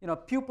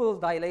pupil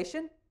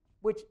dilation,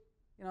 which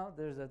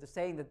there's the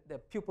saying that the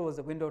pupil is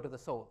a window to the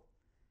soul.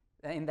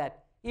 In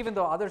that, even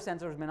though other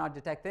sensors may not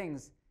detect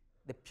things,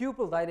 the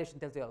pupil dilation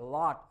tells you a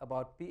lot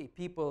about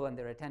people and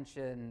their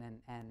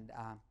attention and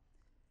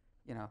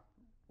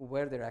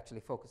where they're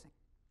actually focusing,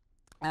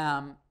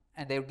 and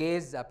their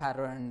gaze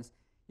patterns.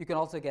 You can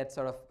also get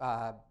sort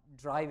of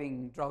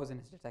driving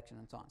drowsiness detection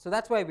and so on. So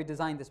that's why we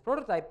designed this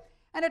prototype,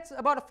 and it's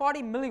about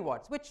 40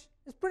 milliwatts, which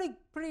is pretty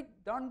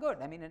darn good.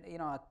 I mean,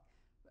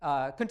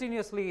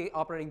 continuously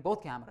operating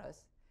both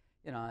cameras,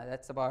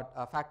 that's about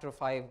a factor of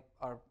 5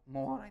 or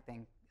more, I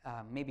think,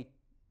 maybe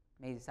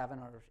 7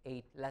 or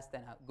 8 less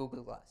than a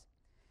Google Glass.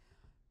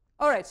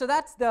 All right, so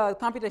that's the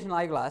computational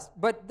eyeglass.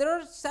 But there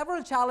are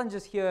several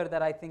challenges here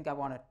that I think I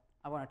want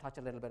to touch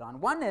a little bit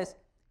on. One is,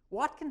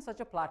 what can such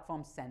a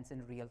platform sense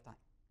in real time?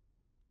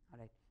 All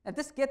right, and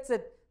this gets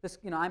at this.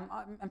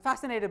 I'm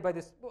fascinated by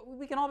this.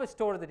 We can always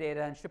store the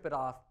data and ship it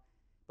off,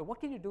 but what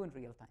can you do in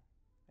real time?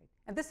 Right?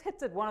 And this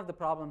hits at one of the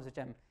problems which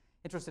I'm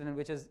interested in,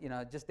 which is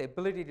just the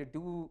ability to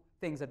do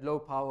things at low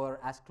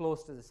power as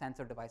close to the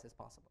sensor device as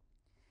possible.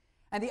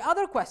 And the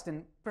other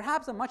question,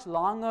 perhaps a much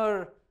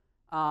longer,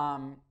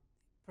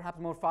 perhaps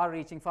more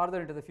far-reaching,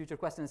 farther into the future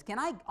question is, can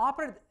I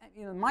operate?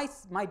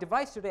 My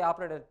device today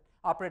operates at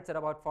operates at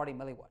about 40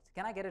 milliwatts.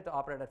 Can I get it to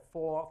operate at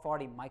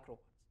 40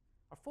 microwatts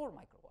or 4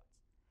 microwatts?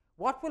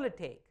 What will it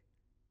take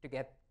to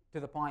get to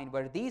the point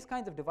where these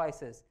kinds of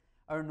devices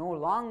are no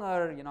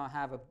longer,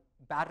 have a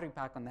battery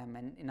pack on them,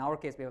 and in our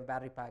case, we have a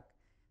battery pack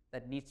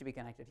that needs to be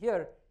connected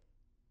here.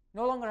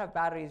 No longer have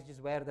batteries,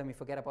 just wear them, we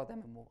forget about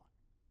them, and move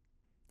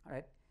on. All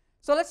right.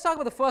 So let's talk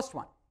about the first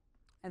one.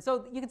 And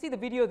so you can see the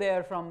video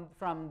there from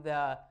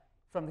the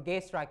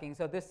gaze tracking.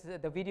 So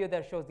the video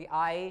there shows the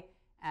eye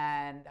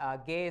and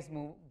gaze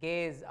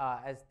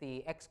as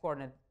the x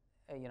coordinate,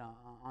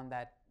 on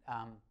that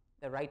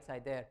the right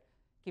side there.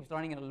 Keeps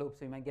running in a loop,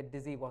 so you might get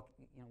dizzy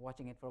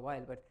watching it for a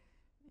while, but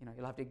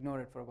you'll have to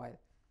ignore it for a while,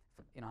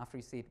 after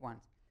you see it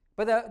once.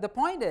 But the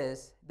point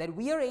is that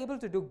we are able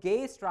to do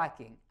gaze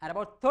tracking at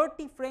about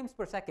 30 frames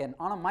per second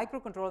on a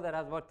microcontroller that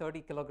has about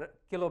 30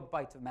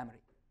 kilobytes of memory.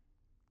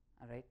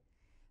 All right.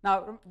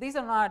 Now these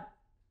are not.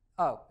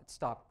 Oh, it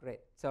stopped. Great.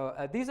 So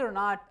these are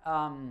not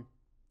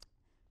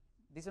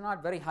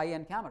very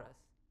high-end cameras.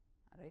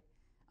 All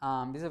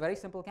right. These are very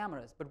simple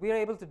cameras, but we are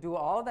able to do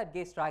all that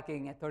gaze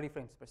tracking at 30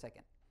 frames per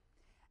second.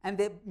 And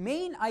the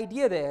main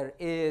idea there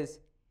is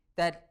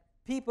that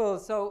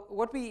so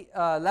what we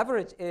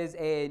leverage is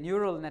a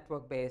neural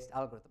network-based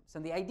algorithms.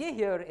 And the idea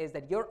here is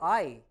that your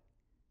eye,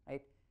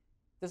 right,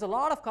 there's a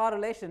lot of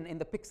correlation in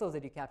the pixels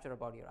that you capture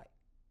about your eye,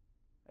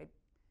 right?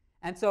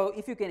 And so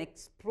if you can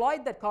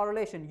exploit that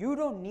correlation, you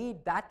don't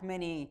need that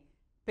many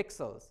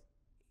pixels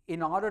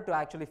in order to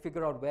actually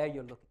figure out where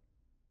you're looking.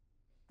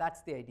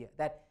 That's the idea.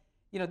 That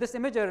this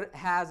imager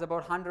has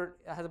about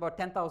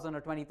 10,000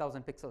 or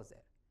 20,000 pixels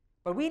there.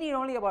 But we need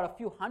only about a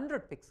few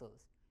hundred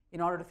pixels in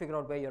order to figure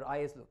out where your eye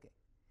is looking.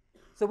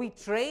 So we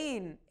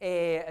train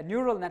a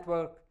neural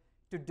network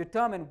to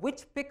determine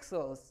which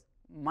pixels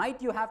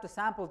might you have to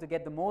sample to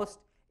get the most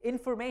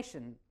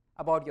information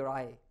about your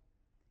eye.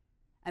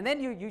 And then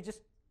you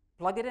just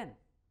plug it in.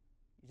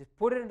 You just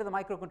put it into the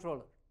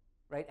microcontroller,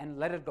 right, and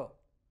let it go.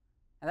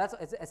 And that's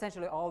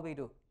essentially all we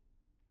do,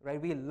 right?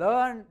 We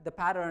learn the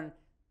pattern,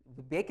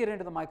 we bake it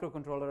into the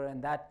microcontroller,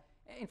 and that.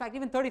 In fact,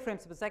 even 30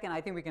 frames per second,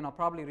 I think we can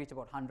probably reach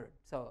about 100.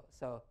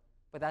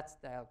 But that's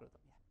the algorithm.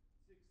 Yeah.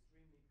 It's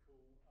an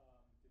extremely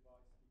cool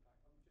device.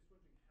 I'm just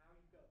wondering how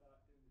you got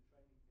that doing the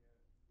training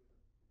here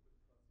with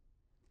a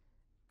person.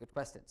 Good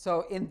question.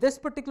 So in this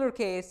particular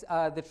case,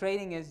 the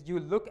training is you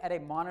look at a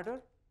monitor,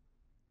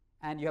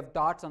 and you have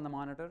dots on the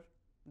monitor.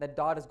 That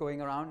dot is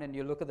going around, and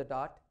you look at the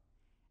dot,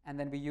 and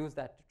then we use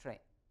that to train.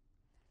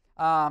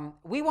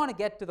 We want to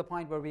get to the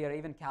point where we are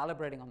even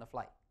calibrating on the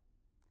fly.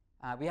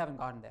 We haven't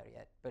gotten there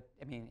yet, but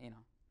I mean,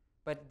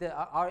 but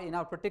in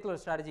our particular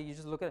strategy, you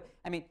just look at.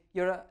 I mean,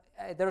 there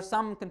are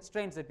some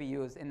constraints that we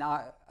use in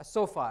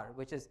so far,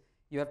 which is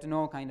you have to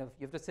know you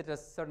have to sit a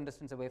certain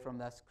distance away from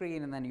the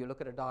screen, and then you look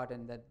at a dot,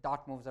 and the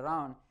dot moves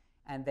around,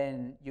 and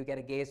then you get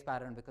a gaze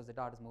pattern because the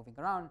dot is moving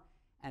around,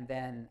 and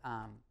then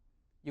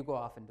you go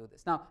off and do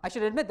this. Now, I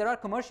should admit there are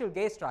commercial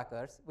gaze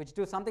trackers which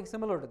do something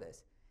similar to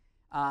this.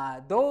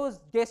 Those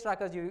gaze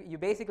trackers, you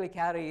basically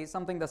carry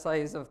something the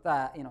size of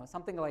that,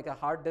 something like a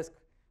hard disk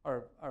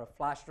or a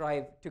flash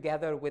drive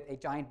together with a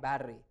giant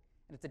battery,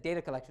 and it's a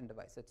data collection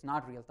device. So it's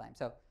not real time.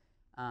 So,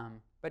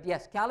 but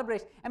yes,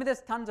 calibration. I mean,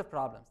 there's tons of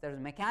problems. There's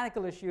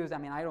mechanical issues. I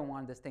mean, I don't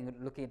want this thing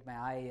looking at my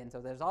eye, and so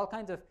there's all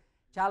kinds of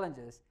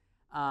challenges.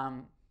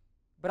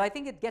 But I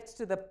think it gets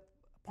to the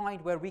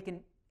point where we can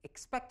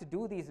expect to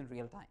do these in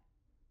real time,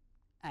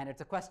 and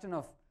it's a question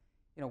of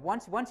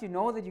once you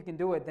know that you can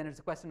do it, then it's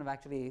a question of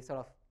actually sort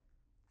of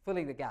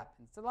filling the gap.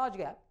 And it's a large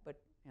gap, but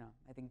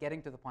I think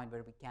getting to the point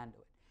where we can do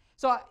it.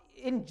 So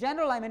in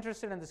general, I'm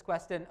interested in this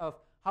question of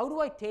how do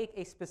I take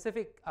a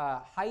specific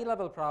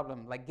high-level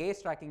problem, like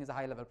gaze tracking is a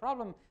high-level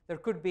problem. There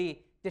could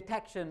be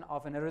detection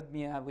of an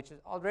arrhythmia, which is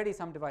already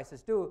some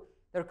devices do.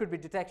 There could be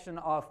detection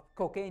of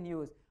cocaine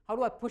use. How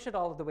do I push it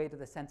all the way to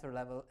the sensor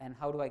level, and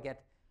how do I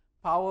get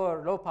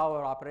low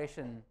power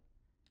operation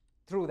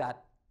through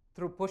that,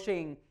 through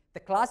pushing the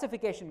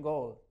classification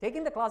goal,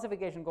 taking the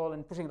classification goal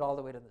and pushing it all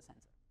the way to the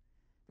sensor.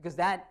 Because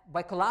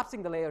by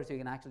collapsing the layers, you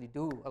can actually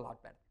do a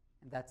lot better.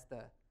 And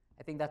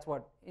I think that's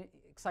what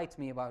excites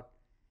me about,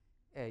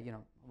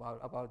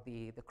 about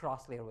the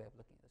cross-layer way of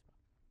looking at this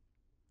problem.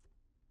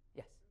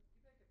 Yes?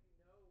 Deepak, if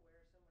you know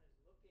where someone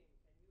is looking,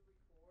 can you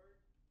record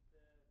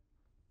the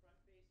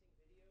front-facing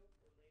video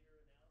for later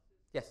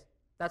analysis? Yes,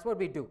 that's what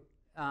we do.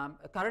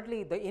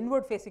 Currently, the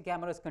inward-facing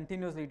camera is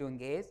continuously doing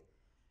gaze.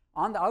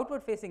 On the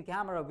outward-facing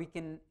camera,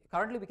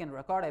 currently we can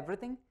record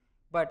everything,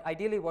 but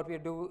ideally what we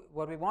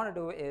want to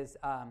do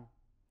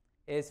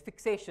is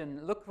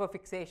fixation. Look for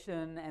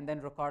fixation and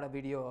then record a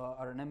video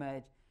or an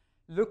image.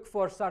 Look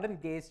for sudden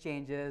gaze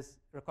changes,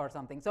 record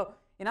something. So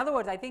in other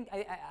words, I think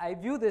I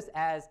view this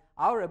as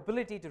our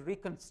ability to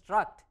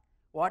reconstruct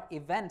what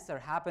events are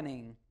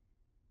happening,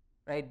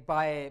 right?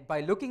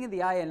 By looking in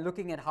the eye and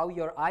looking at how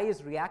your eye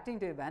is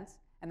reacting to events,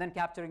 and then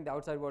capturing the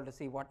outside world to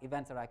see what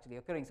events are actually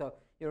occurring. So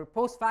you're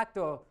post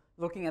facto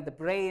looking at the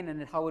brain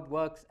and how it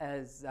works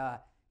as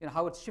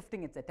how it's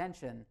shifting its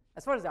attention.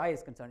 As far as the eye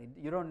is concerned,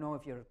 you don't know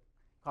if your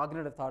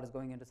cognitive thought is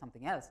going into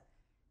something else,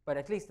 but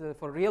at least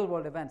for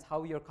real-world events,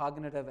 how your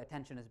cognitive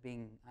attention is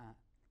being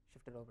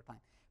shifted over time.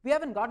 We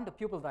haven't gotten to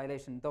pupil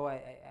dilation, though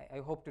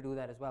I hope to do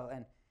that as well.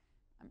 And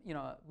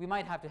we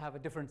might have to have a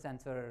different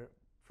sensor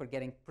for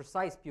getting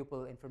precise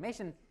pupil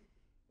information,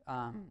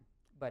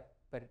 but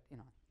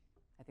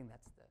I think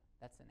that's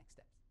the next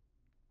step.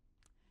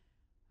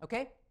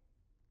 Okay.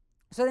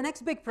 So the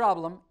next big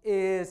problem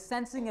is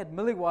sensing at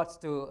milliwatts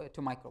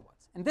to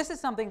microwatts, and this is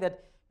something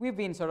that we've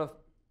been sort of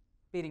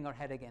beating our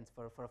head against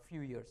for a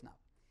few years now.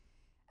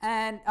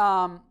 And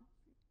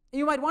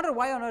you might wonder,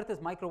 why on earth is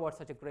microwatts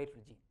such a great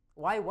regime?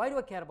 Why do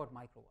I care about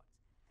microwatts?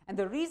 And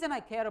the reason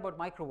I care about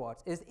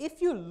microwatts is if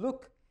you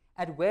look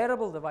at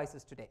wearable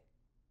devices today,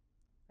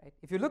 right?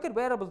 If you look at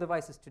wearable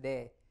devices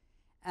today,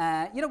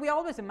 we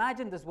always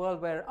imagine this world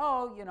where,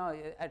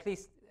 at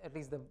least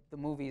the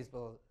movies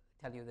will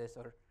tell you this,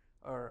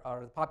 or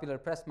the popular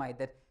press might,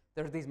 that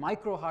there are these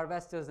micro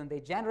harvesters and they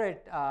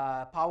generate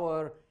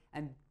power,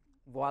 and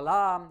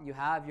voila, you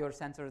have your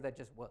sensor that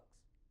just works.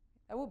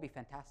 That would be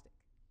fantastic,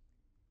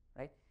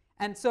 right?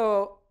 And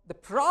so the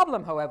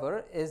problem,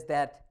 however, is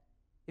that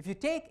if you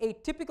take a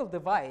typical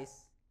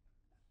device,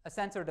 a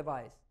sensor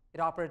device, it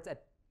operates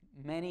at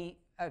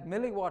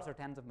milliwatts or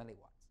tens of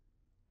milliwatts.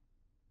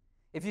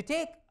 If you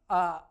take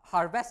a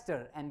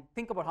harvester and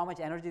think about how much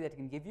energy that it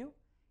can give you,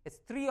 it's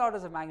 3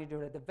 orders of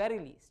magnitude at the very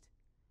least.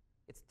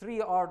 It's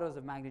 3 orders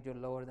of magnitude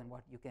lower than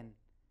what you can,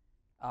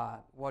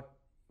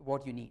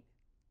 what you need.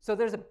 So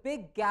there's a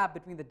big gap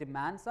between the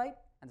demand side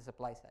and the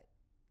supply side.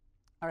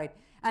 All right,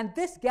 and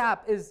this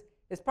gap is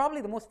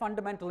probably the most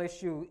fundamental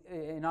issue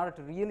in order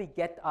to really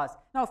get us.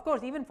 Now, of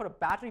course, even for a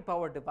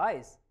battery-powered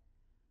device,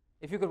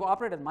 if you could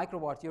operate at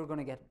microwatts, you're going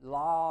to get a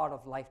lot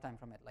of lifetime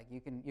from it. Like you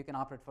can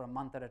operate for a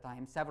month at a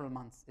time, several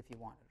months if you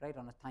want it, right,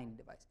 on a tiny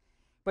device.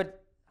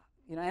 But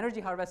energy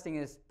harvesting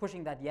is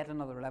pushing that yet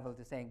another level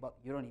to saying, well,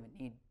 you don't even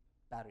need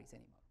batteries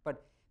anymore.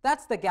 But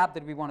that's the gap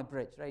that we want to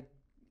bridge, right?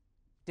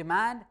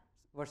 Demand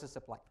versus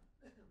supply.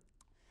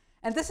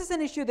 And this is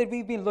an issue that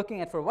we've been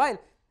looking at for a while.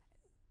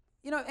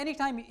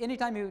 Anytime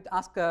you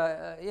ask,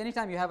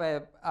 anytime you have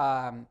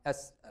a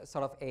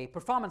sort of a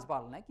performance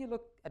bottleneck, you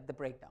look at the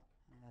breakdown.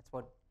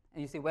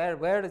 And you see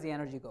where does the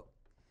energy go.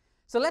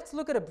 So let's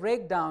look at a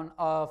breakdown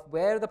of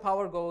where the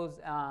power goes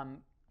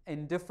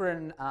in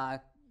different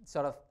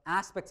sort of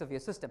aspects of your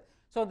system.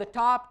 So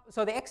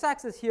the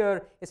x-axis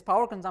here is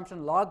power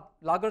consumption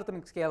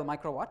logarithmic scale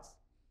microwatts,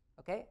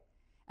 okay?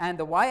 And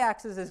the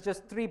y-axis is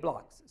just 3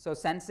 blocks. So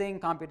sensing,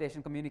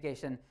 computation,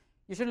 communication.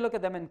 You shouldn't look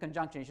at them in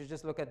conjunction. You should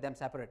just look at them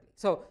separately.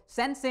 So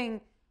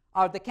sensing,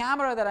 the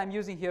camera that I'm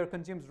using here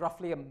consumes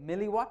roughly a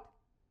milliwatt.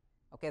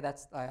 Okay,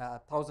 that's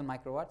 1,000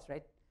 microwatts,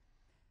 right?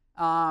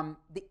 An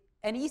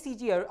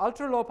ECG, or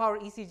ultra low power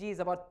ECG, is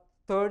about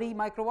 30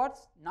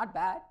 microwatts. Not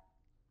bad,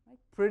 right?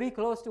 Pretty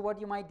close to what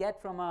you might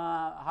get from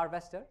a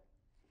harvester.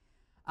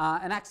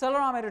 An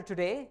accelerometer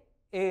today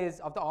is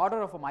of the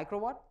order of a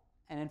microwatt,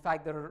 and in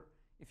fact,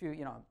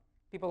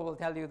 people will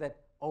tell you that,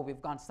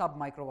 we've gone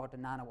sub-microwatt to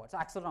nanowatt. So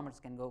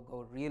accelerometers can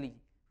go really,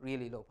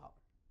 really low power.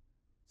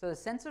 So the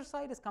sensor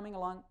side is coming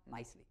along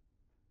nicely.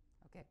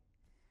 Okay.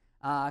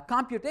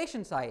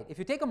 Computation side, if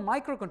you take a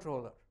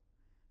microcontroller,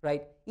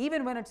 right,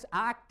 even when it's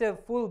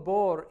active full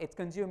bore, it's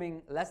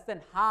consuming less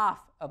than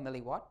half a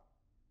milliwatt.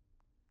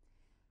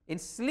 In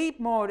sleep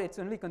mode, it's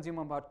only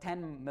consuming about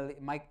 10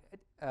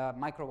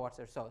 microwatts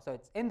or so. So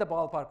it's in the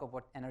ballpark of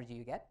what energy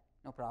you get,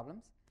 no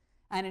problems.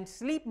 And in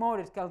sleep mode,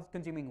 it's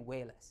consuming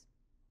way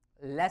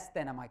less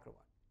than a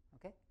microwatt.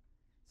 Okay,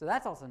 so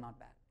that's also not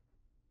bad.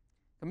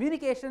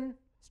 Communication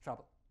is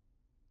trouble.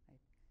 Right?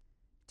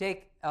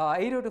 Take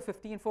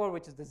 802.15.4,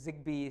 which is the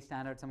Zigbee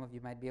standard some of you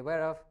might be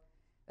aware of.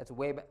 That's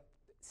way back,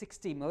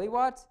 60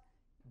 milliwatts.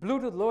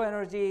 Bluetooth low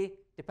energy,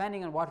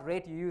 depending on what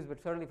rate you use, but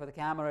certainly for the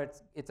camera,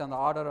 it's on the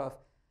order of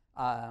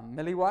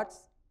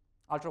milliwatts.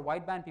 Ultra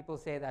wideband, people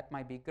say that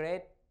might be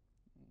great,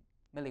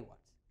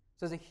 milliwatts.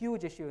 So it's a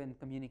huge issue in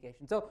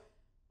communication. So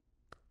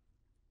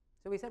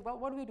we said, well,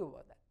 what do we do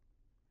about that?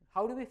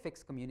 How do we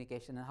fix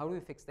communication, and how do we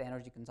fix the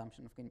energy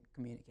consumption of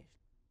communication?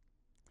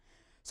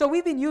 So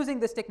we've been using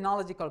this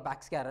technology called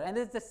backscatter, and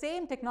it's the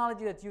same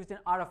technology that's used in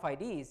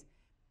RFIDs,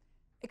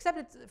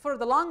 except for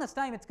the longest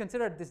time it's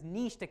considered this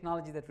niche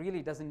technology that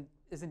really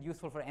isn't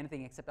useful for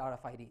anything except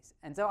RFIDs.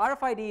 And so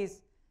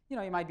RFIDs, you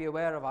might be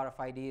aware of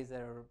RFIDs.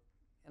 There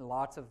are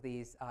lots of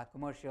these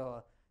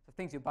commercial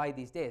things you buy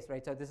these days,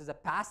 right? So this is a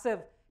passive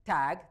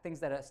tag,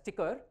 things that are a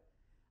sticker,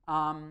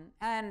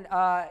 and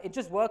it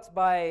just works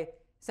by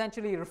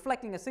essentially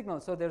reflecting a signal.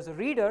 So there's a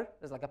reader,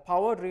 there's like a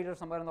powered reader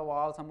somewhere on the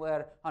wall,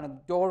 somewhere on a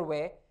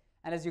doorway,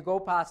 and as you go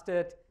past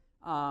it,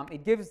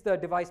 it gives the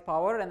device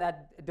power, and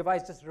that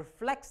device just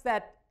reflects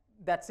that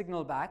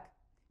signal back.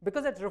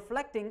 Because it's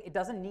reflecting, it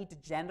doesn't need to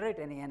generate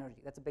any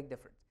energy. That's a big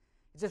difference.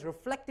 It's just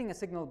reflecting a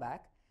signal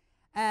back,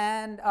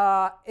 and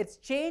it's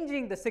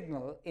changing the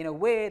signal in a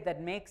way that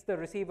makes the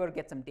receiver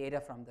get some data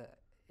from the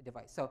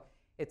device. So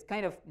it's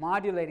kind of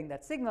modulating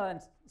that signal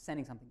and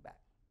sending something back.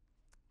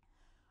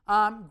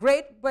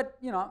 Great, but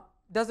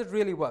does it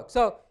really work?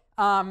 So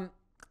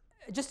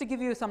just to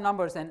give you some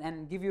numbers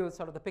and give you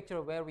sort of the picture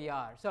of where we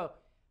are. So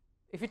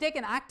if you take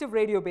an active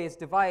radio-based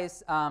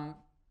device,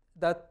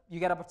 you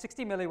get about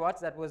 60 milliwatts,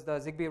 that was the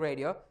Zigbee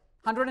radio,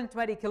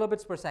 120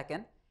 kilobits per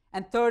second,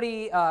 and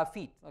 30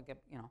 feet, like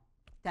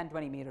 10,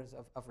 20 meters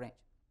of range.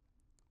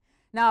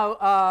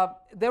 Now,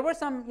 there were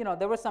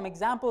some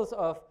examples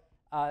of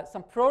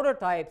some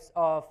prototypes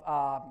of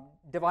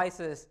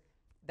devices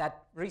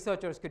that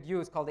researchers could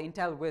use called the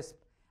Intel WISP.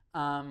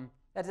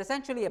 That's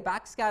essentially a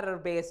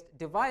backscatter-based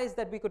device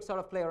that we could sort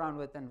of play around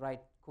with and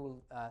write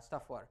cool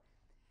stuff for.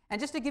 And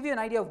just to give you an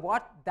idea of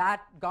what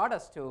that got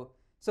us to,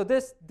 so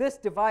this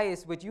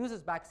device, which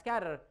uses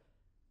backscatter,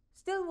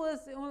 still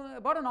was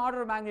about an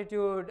order of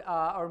magnitude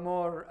or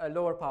more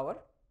lower power,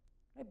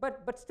 right?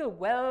 but still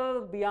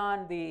well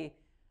beyond the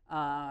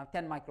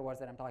 10 microwatts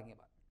that I'm talking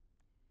about.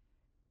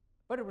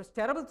 But it was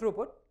terrible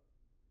throughput,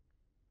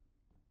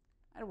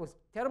 and it was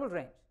terrible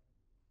range.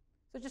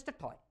 So just a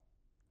toy.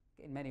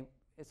 Okay,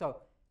 so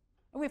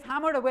we've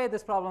hammered away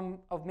this problem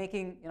of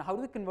making, how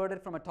do we convert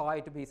it from a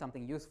toy to be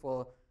something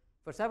useful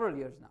for several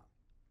years now.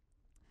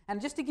 And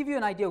just to give you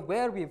an idea of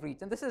where we've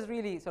reached, and this is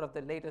really sort of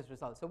the latest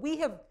results. So we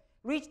have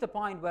reached the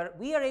point where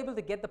we are able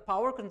to get the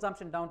power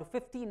consumption down to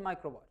 15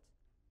 microwatts.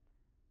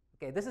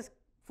 Okay, this is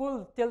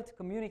full tilt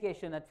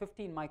communication at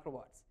 15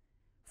 microwatts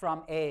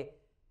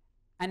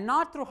and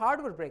not through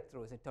hardware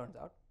breakthroughs, it turns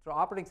out, through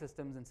operating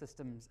systems and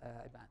systems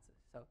advances.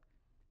 So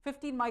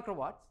 15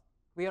 microwatts.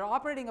 We are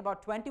operating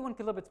about 21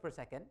 kilobits per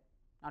second,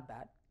 not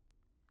bad.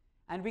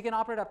 And we can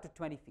operate up to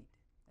 20 feet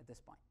at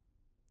this point.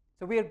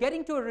 So we are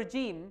getting to a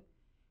regime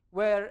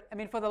where,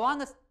 for the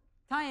longest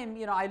time,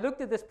 I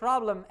looked at this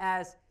problem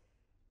as,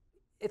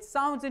 it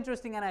sounds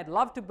interesting and I'd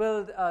love to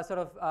build sort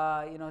of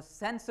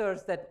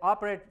sensors that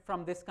operate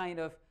from this kind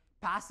of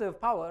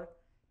passive power,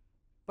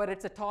 but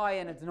it's a toy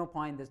and there's no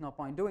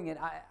point doing it.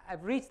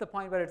 I've reached the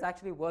point where it's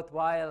actually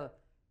worthwhile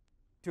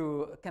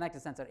to connect a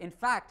sensor. In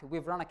fact,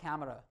 we've run a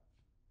camera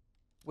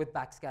with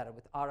backscatter,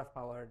 with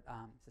RF-powered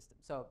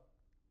systems. So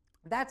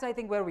that's, I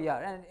think, where we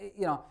are.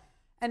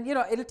 And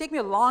it'll take me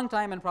a long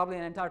time and probably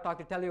an entire talk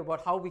to tell you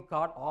about how we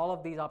got all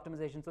of these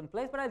optimizations in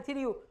place. But I'll tell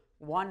you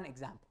one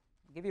example.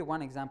 I'll give you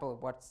one example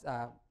of what's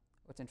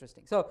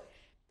interesting. So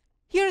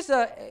here's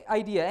an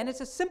idea, and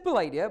it's a simple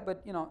idea.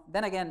 But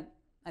then again,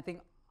 I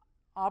think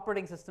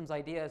operating systems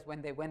ideas,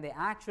 when they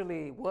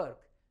actually work,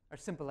 are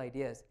simple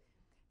ideas.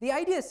 The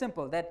idea is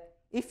simple, that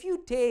if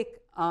you take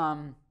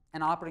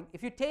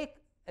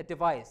a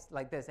device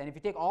like this, and if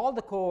you take all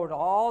the code,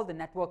 all the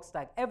network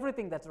stack,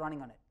 everything that's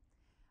running on it,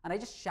 and I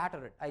just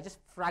shatter it, I just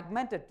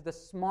fragment it to the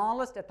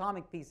smallest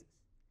atomic pieces,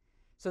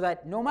 so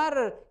that no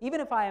matter,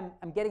 even if I'm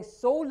getting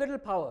so little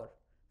power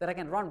that I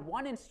can run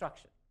one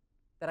instruction,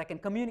 that I can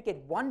communicate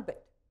one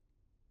bit,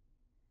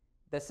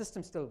 the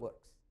system still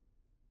works.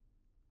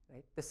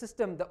 Right? The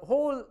system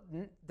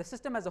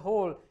as a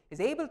whole is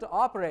able to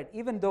operate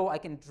even though I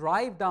can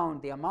drive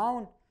down the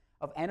amount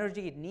of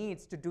energy it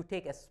needs to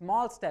take a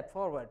small step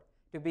forward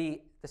to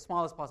be the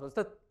smallest possible.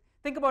 So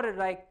think about it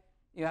like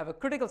you have a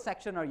critical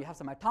section or you have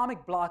some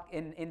atomic block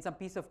in some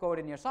piece of code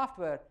in your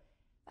software.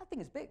 That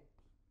thing is big.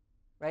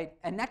 Right?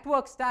 A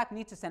network stack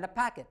needs to send a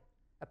packet.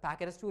 A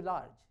packet is too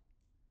large.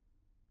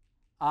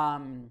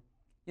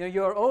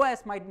 Your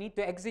OS might need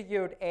to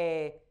execute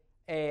a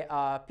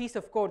piece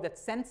of code that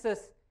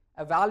senses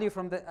a value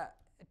from it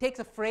takes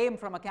a frame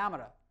from a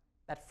camera.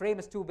 That frame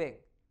is too big.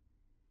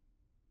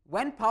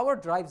 When power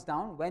drives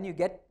down, when you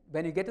get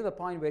to the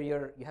point where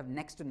you have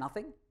next to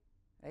nothing,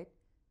 right?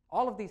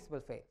 All of these will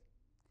fail.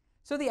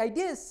 So the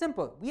idea is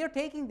simple. We are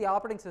taking the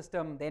operating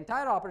system, the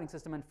entire operating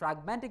system, and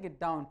fragmenting it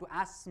down to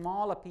as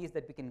small a piece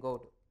that we can go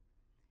to.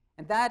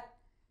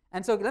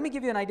 And so let me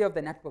give you an idea of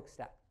the network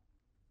stack.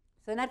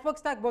 So the network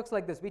stack works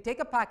like this. We take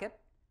a packet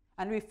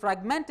and we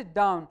fragment it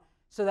down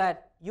so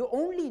that you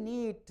only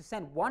need to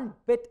send one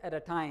bit at a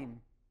time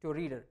to a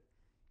reader.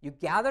 You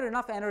gather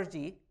enough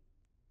energy,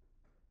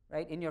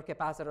 right, in your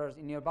capacitors,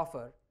 in your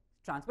buffer,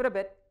 transmit a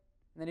bit,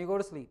 and then you go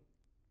to sleep.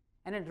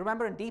 And then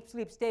remember, in deep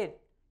sleep state,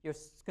 you're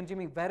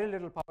consuming very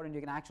little power and you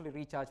can actually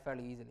recharge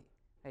fairly easily.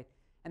 Right?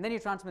 And then you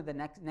transmit the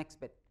next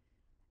bit.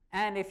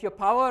 And if you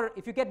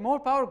get more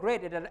power,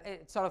 great,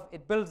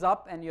 it builds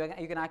up and you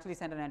can actually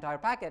send an entire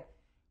packet.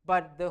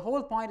 But the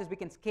whole point is we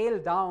can scale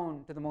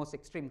down to the most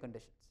extreme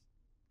conditions.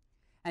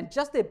 And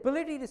just the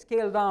ability to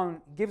scale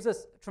down gives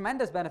us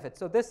tremendous benefits.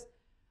 So this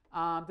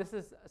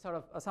is sort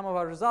of some of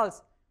our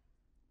results.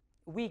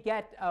 We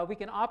can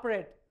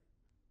operate,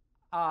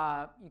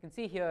 you can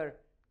see here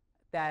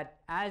that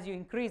as you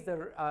increase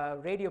the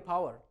radio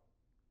power,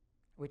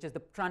 which is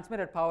the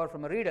transmitted power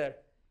from a reader,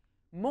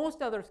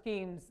 most other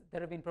schemes that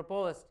have been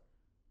proposed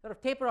sort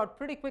of taper out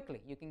pretty quickly.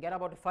 You can get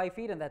about 5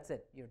 feet and that's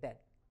it, you're dead.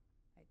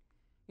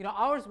 Right?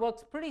 Ours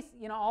works pretty,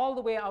 all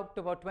the way out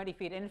to about 20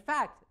 feet. And in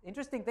fact, the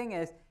interesting thing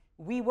is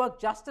we work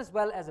just as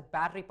well as a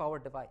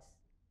battery-powered device.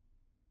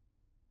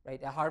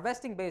 Right? A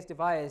harvesting-based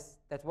device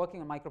that's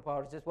working on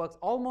micropowers just works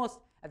almost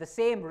at the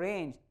same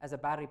range as a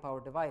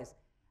battery-powered device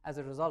as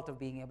a result of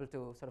being able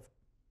to sort of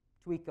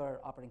tweak our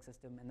operating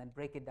system and then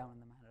break it down in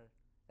the manner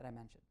that I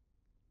mentioned.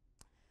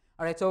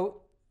 All right,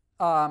 so,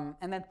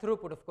 and then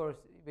throughput, of course,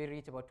 we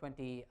reach about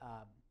 20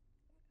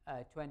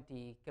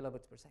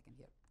 kilobits per second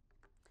here.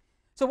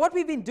 So what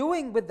we've been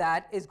doing with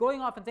that is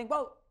going off and saying,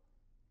 well,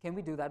 can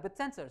we do that with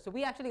sensors? So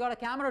we actually got a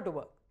camera to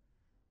work,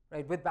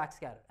 right, with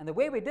backscatter. And the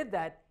way we did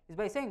that is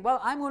by saying, well,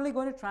 I'm only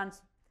going to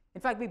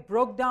in fact, we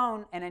broke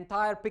down an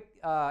entire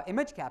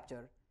image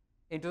capture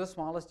into the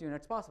smallest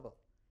units possible.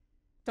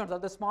 Turns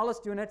out the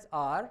smallest units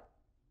are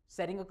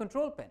setting a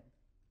control pin,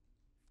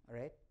 all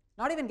right?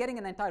 Not even getting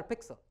an entire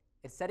pixel.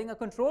 It's setting a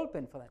control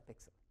pin for that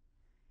pixel.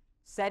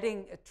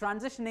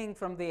 Transitioning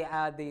from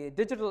the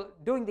digital,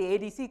 doing the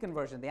ADC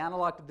conversion, the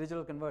analog to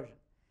digital conversion,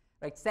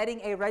 right? Setting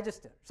a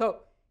register. So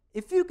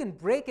if you can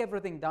break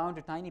everything down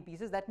to tiny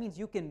pieces, that means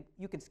you can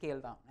scale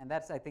down. And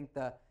that's, I think,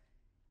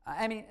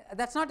 I mean,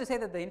 that's not to say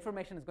that the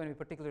information is going to be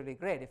particularly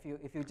great. If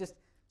you just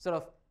sort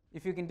of,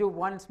 if you can do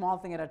one small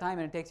thing at a time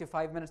and it takes you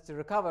 5 minutes to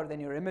recover,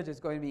 then your image is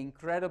going to be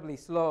incredibly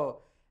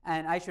slow.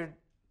 And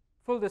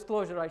full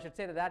disclosure, I should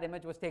say that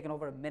image was taken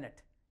over a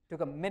minute. It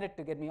took a minute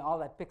to get me all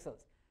that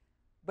pixels.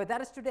 But that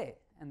is today,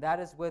 and that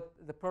is with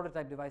the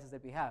prototype devices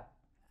that we have.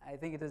 I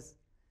think it's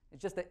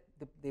just that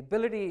the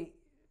ability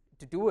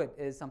to do it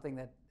is something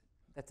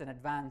that's an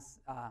advance,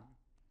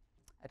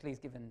 at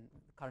least given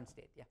the current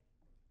state, yeah.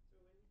 So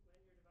when your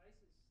device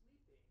is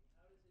sleeping,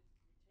 how does it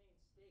retain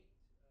state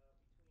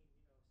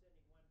between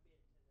sending one bit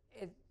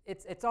and the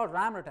next? It's all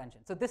RAM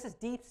retention. So this is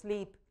deep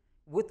sleep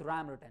with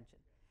RAM retention.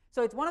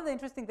 So it's one of the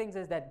interesting things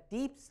is that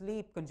deep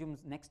sleep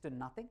consumes next to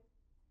nothing.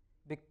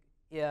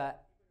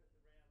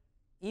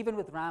 Even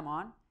with RAM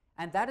on,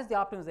 and that is the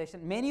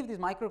optimization. Many of these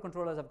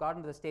microcontrollers have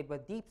gotten to the state where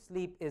deep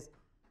sleep is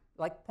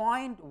like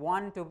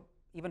 0.1 to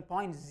even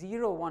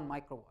 0.01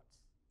 microwatts.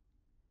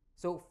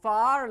 So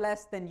far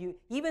less than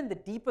even the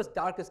deepest,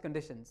 darkest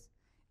conditions.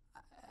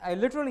 I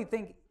literally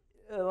think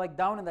like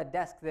down in that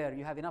desk there,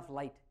 you have enough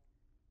light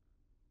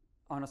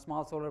on a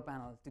small solar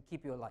panel to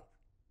keep you alive.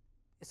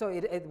 So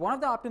one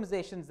of the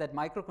optimizations that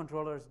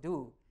microcontrollers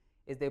do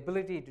is the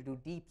ability to do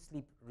deep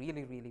sleep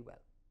really, really well.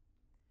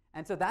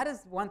 And so that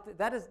is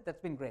that's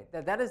been great.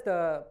 That is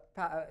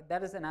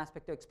an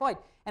aspect to exploit.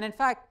 And in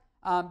fact,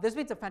 there's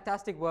been some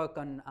fantastic work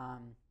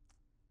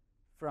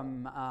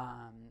from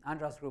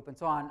Andra's group and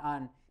so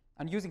on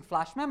using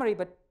flash memory,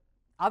 but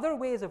other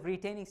ways of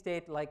retaining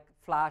state like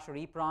flash or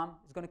EEPROM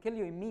is going to kill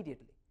you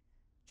immediately,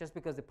 just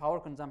because the power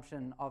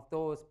consumption of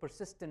those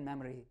persistent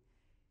memory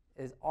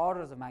is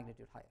orders of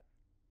magnitude higher.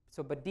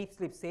 So, but deep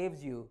sleep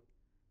saves you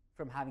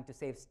from having to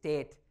save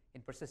state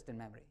in persistent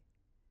memory.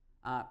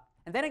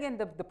 And then again,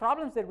 the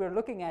problems that we're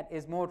looking at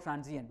is more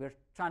transient. We're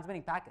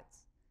transmitting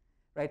packets,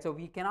 right? So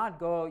you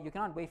cannot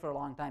wait for a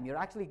long time. You're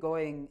actually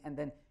going, and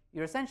then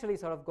you're essentially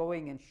sort of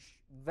going in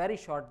very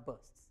short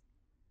bursts,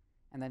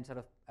 and then sort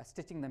of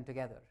stitching them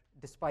together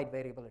despite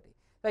variability.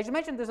 So I should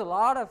mention there's a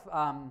lot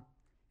of,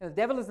 the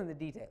devil is in the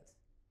details,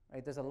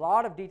 right? There's a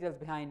lot of details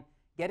behind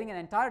getting an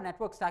entire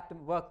network stack to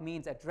work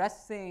means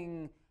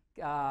addressing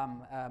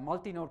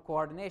multi-node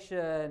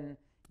coordination,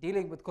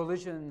 dealing with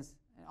collisions,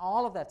 and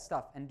all of that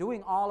stuff, and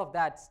doing all of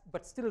that,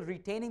 but still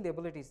retaining the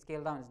ability to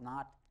scale down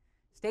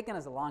it's taken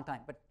us a long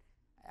time. But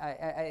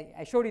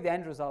I showed you the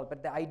end result,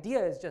 but the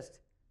idea is just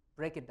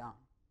break it down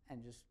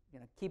and just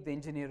keep the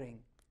engineering.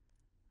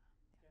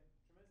 Yeah,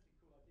 tremendously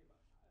cool idea.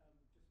 But just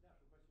a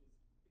natural question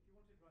is, if you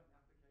wanted to write an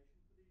application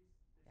for this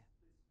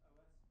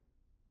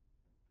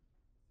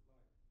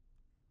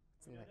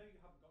OS, I know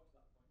you haven't got to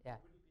that point. Yeah.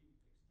 Would it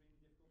be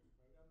extremely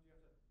difficult to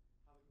program? Do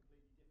you have to have a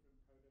completely different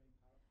programming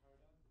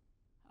paradigm?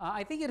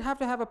 I think you'd have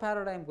to have a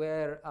paradigm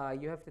where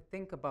you have to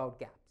think about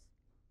gaps.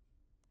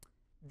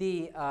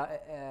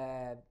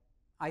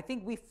 I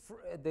think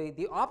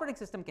the operating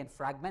system can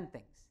fragment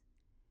things,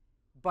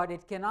 but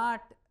it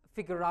cannot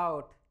figure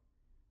out.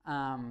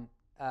 There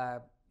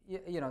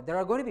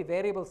are going to be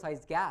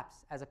variable-sized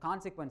gaps as a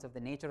consequence of the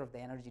nature of the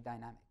energy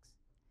dynamics,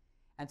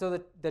 and so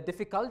the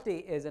difficulty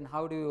is in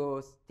how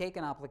to take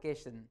an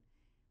application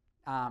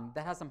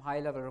that has some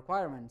high-level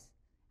requirements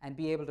and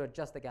be able to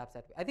adjust the gaps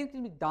that way. I think it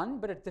can be done,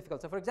 but it's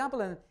difficult. So for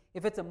example,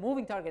 if it's a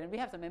moving target, and we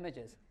have some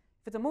images,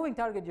 if it's a moving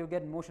target, you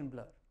get motion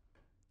blur.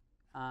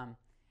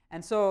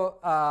 And so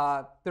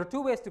there are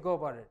two ways to go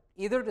about it.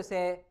 Either to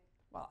say,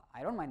 well,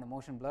 I don't mind the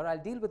motion blur, I'll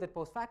deal with it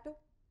post facto,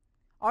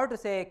 or to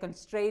say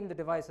constrain the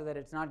device so that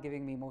it's not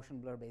giving me motion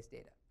blur based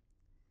data.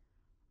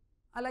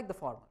 I like the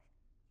former.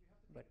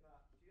 Do you have to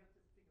think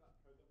about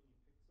programming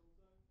in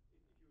pixels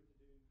though, if you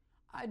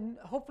were to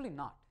do? Hopefully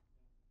not.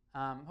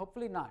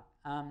 Hopefully not.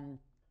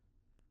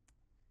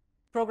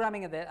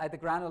 Programming at the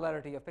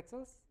granularity of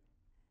pixels?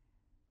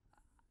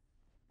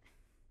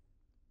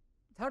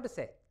 It's hard to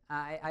say.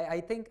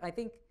 I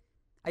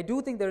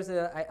do think there's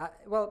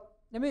well,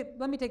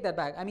 let me take that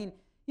back. I mean,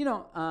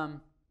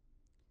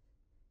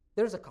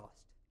 there's a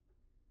cost,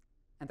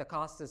 and the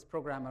cost is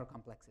programmer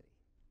complexity.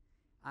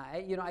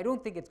 I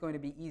don't think it's going to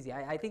be easy.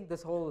 I think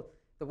the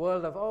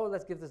world of,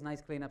 let's give this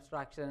nice clean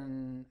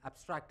abstraction,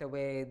 abstract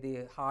away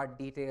the hard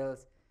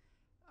details.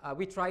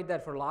 We tried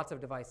that for lots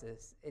of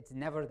devices. It's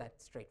never that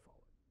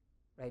straightforward,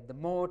 right? The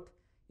moat,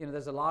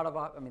 there's a lot of,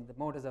 the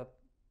moat is a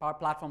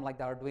platform like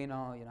the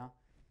Arduino,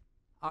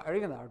 or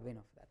even the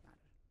Arduino for that matter.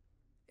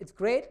 It's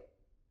great,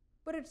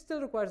 but it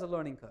still requires a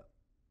learning curve.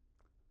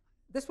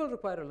 This will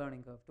require a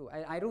learning curve too.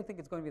 I don't think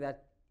it's going to be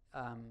that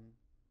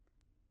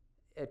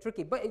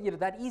tricky, but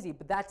that easy.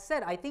 But that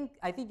said, I think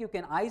you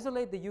can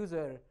isolate the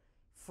user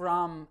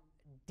from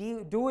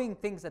doing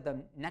things at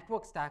the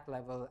network stack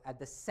level, at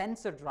the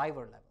sensor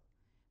driver level.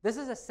 This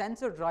is a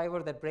sensor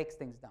driver that breaks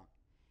things down.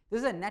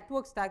 This is a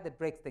network stack that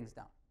breaks things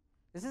down.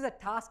 This is a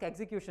task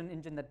execution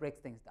engine that breaks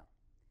things down.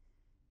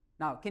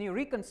 Now, can you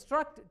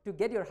reconstruct to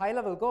get your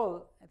high-level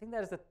goal? I think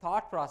there is a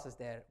thought process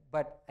there,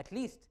 but at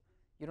least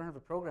you don't have to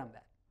program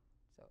that.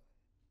 So,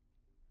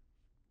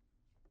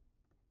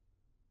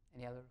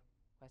 any other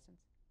questions?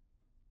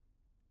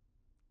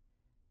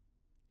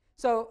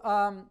 So,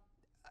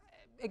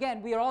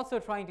 again, we are also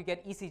trying to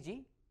get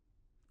ECG,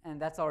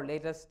 and that's our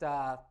latest,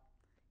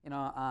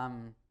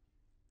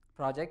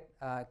 project.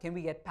 Can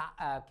we get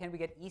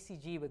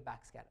ECG with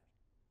backscatter?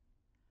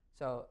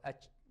 So,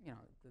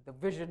 the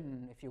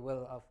vision, if you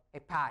will, of a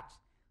patch,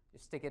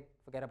 just stick it,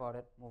 forget about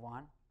it, move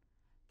on.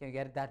 Can you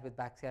get that with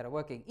backscatter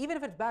working? Even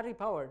if it's battery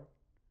powered,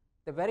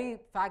 the very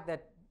fact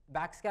that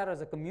backscatter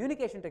as a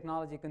communication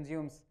technology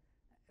consumes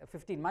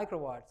 15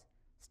 microwatts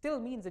still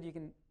means that you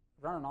can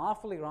run an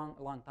awfully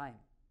long time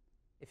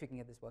if you can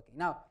get this working.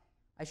 Now,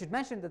 I should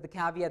mention that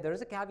there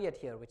is a caveat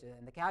here,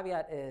 and the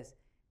caveat is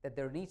that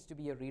there needs to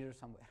be a reader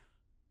somewhere.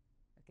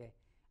 Okay,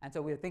 and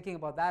so we're thinking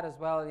about that as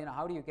well.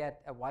 How do you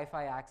get a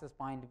Wi-Fi access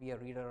point to be a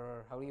reader,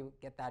 or how do you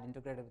get that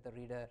integrated with the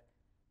reader?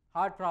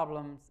 Hard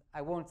problems.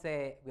 I won't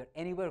say we're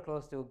anywhere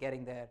close to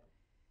getting there,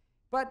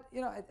 but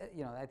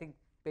I think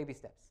baby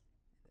steps.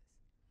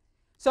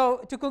 So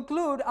to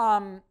conclude,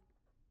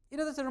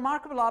 there's a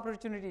remarkable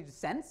opportunity to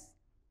sense,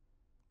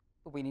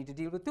 but we need to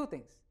deal with two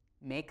things: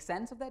 make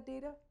sense of that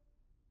data,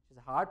 which is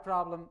a hard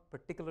problem,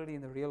 particularly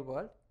in the real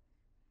world,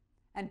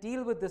 and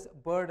deal with this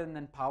burden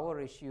and power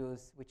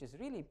issues, which is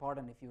really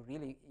important if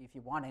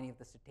you want any of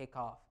this to take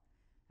off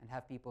and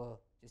have people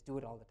just do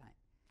it all the time.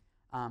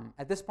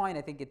 At this point,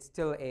 I think it's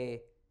still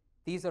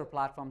these are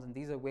platforms and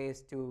these are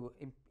ways to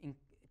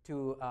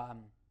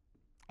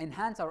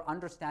enhance our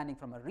understanding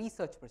from a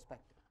research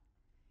perspective.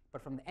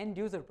 But from the end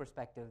user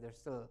perspective, there's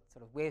still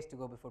sort of ways to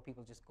go before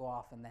people just go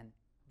off and then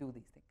do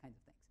these kinds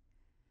of things.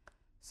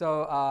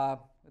 So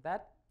with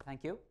that,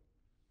 thank you.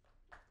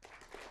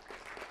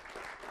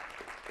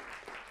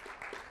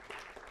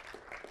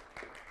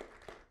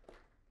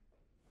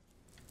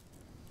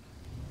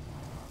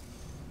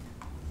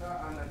 So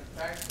on the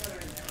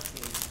backscatter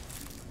networking,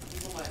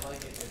 people might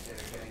like it that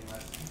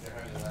they're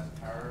having less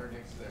power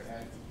next to their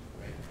head,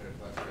 right? There's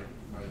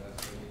probably less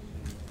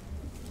radiation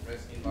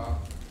risk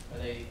involved.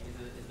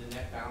 Is the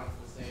net balance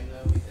the same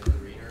though? Because the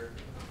reader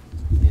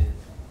is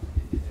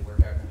it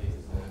work out to be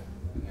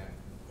the net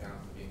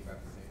balance being about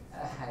the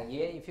same?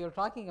 Yeah, if you're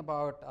talking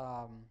about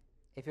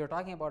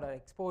our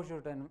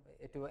exposure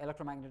to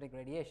electromagnetic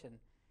radiation,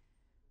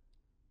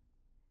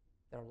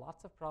 there are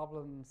lots of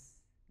problems,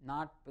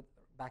 not with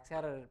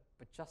backscatter,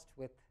 but just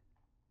with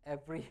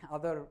every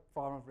other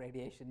form of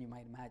radiation you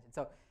might imagine.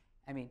 So,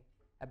 I mean,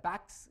 an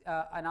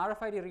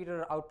RFID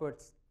reader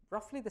outputs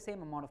roughly the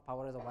same amount of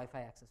power as a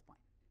Wi-Fi access point.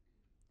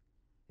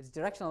 It's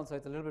directional, so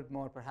it's a little bit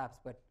more perhaps,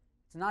 but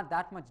it's not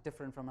that much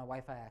different from a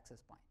Wi-Fi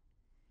access point.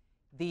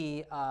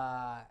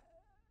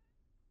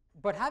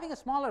 But having a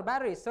smaller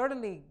battery is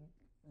certainly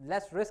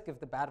less risk if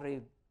the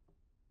battery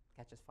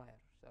catches fire.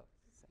 So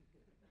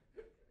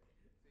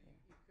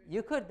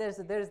you could. There's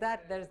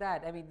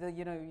that. I mean,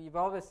 you've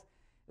always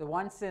the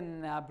once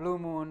in Blue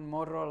Moon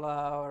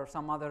Motorola or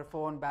some other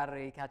phone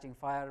battery catching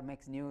fire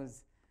makes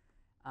news,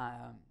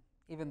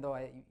 even though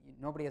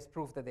nobody has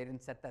proof that they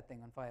didn't set that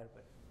thing on fire.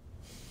 But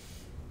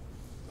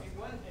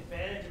one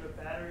advantage of a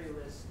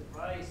batteryless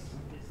device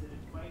is that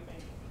it might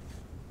make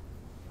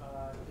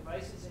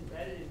devices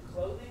embedded in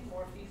clothing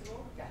more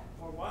feasible,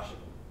 more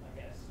washable, I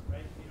guess, right?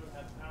 If you don't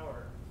have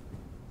power.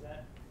 Is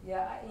that?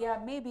 Yeah,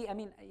 maybe. I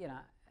mean,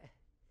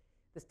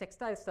 this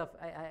textile stuff,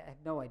 I have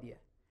no idea.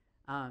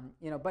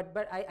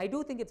 But I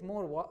do think it's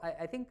more.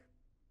 I think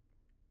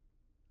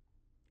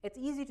it's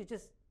easy to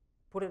just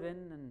put it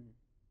in and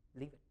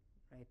leave it,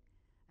 right?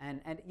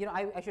 And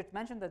I should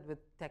mention that with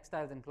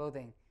textiles and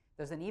clothing,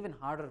 there's an even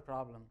harder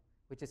problem,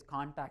 which is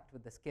contact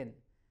with the skin.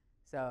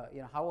 So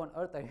how on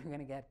earth are you going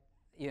to get?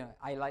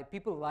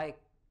 People like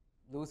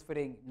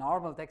loose-fitting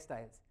normal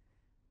textiles.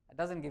 It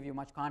doesn't give you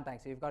much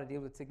contact, so you've got to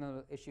deal with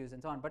signal issues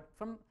and so on. But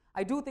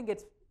I do think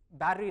it's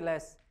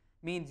batteryless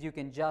means you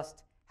can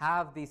just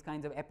have these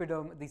kinds of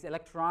these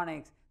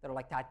electronics that are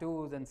like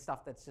tattoos and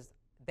stuff that's just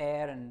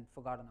there and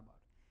forgotten about.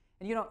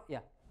 And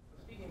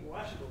Speaking of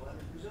washable, I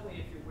mean,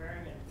 presumably if you're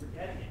wearing it and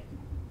forgetting it,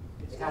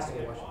 it's it has to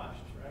get be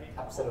washed, right?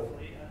 Absolutely.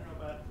 Hopefully. I don't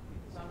know about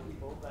some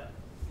people, but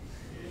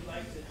you'd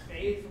like to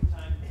bathe from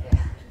time to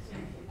time.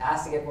 It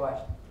has to get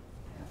washed.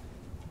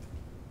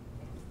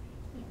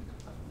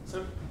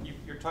 So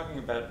you're talking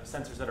about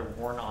sensors that are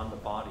worn on the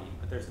body,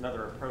 but there's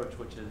another approach,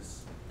 which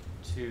is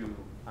to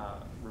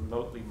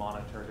remotely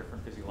monitor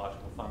different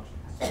physiological functions.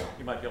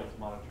 You might be able to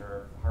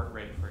monitor heart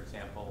rate, for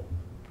example,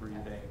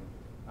 breathing,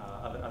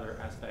 other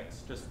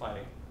aspects, just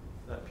by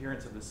the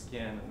appearance of the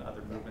skin and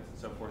other movements and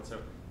so forth. So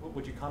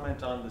would you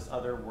comment on this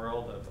other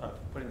world of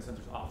putting the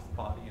sensors off the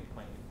body and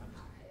playing?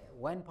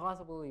 When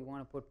possible, you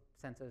want to put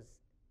sensors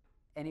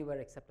anywhere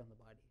except on the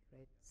body,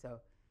 right? So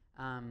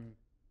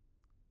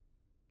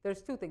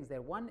there's two things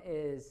there. One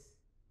is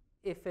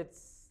if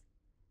it's,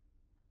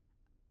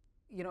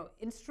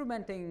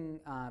 instrumenting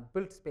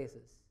built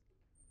spaces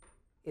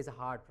is a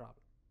hard problem.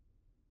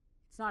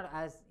 It's not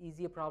as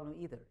easy a problem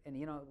either.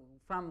 And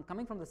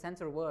coming from the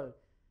sensor world,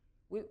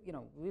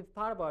 we've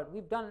thought about,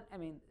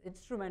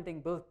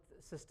 instrumenting built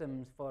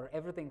systems for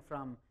everything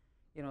from,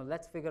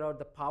 let's figure out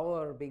the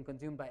power being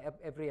consumed by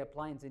every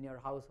appliance in your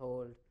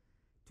household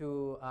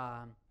to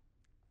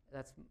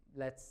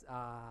it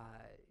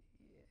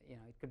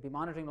could be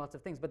monitoring lots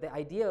of things. But the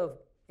idea of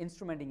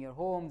instrumenting your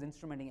homes,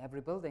 instrumenting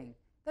every building,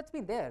 that's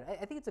been there.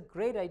 I think it's a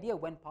great idea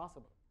when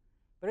possible.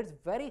 But it's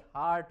very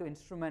hard to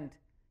instrument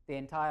the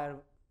entire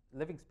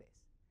living space.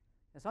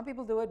 And some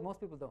people do it,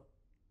 most people don't.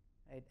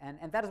 Right?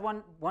 And that is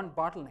one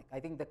bottleneck. I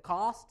think the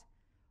cost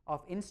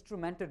of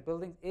instrumented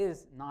buildings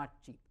is not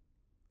cheap.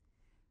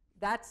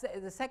 That's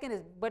the second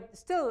is, but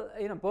still,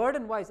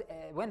 burden-wise,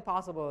 when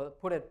possible,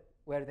 put it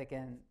where they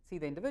can see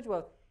the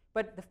individual.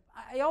 But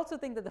I also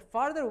think that the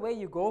farther away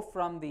you go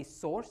from the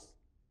source,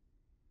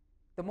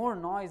 the more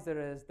noise there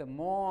is, the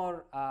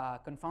more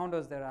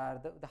confounders there are,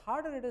 the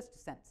harder it is to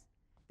sense.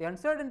 The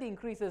uncertainty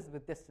increases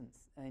with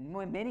distance, in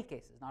many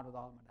cases, not with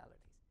all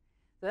modalities.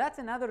 So that's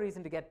another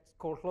reason to get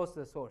close to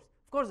the source.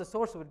 Of course, the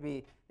source would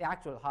be the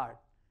actual heart,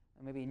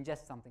 maybe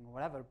ingest something or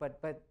whatever.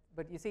 But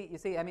you see,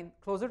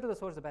 closer to the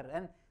source, the better.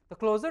 And the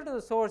closer to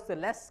the source, the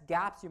less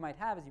gaps you might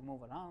have as you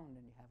move around,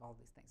 and you have all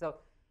these things. So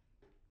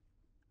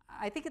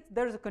I think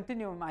there's a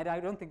continuum.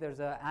 I don't think there's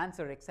an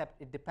answer, except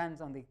it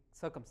depends on the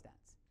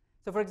circumstance.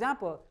 So for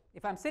example,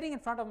 if I'm sitting in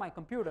front of my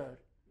computer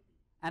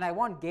and I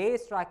want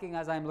gaze tracking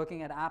as I'm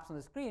looking at apps on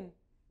the screen,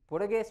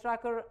 put a gaze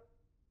tracker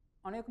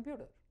on your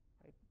computer.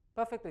 Right?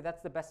 Perfectly,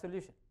 that's the best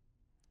solution.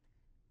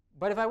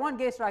 But if I want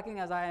gaze tracking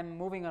as I am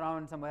moving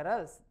around somewhere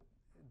else,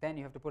 then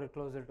you have to put it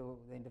closer to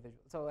the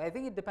individual. So I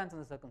think it depends on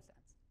the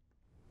circumstance.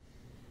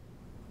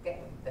 Okay.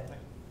 So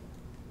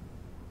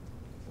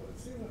it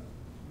seems that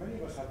many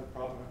of us have the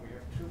problem that we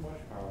have too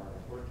much power.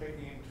 We're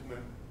taking in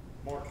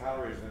more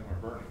calories than we're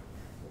burning.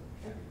 So it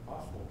should be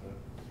possible to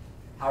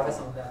harvest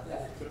some of that.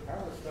 Yeah. To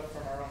power stuff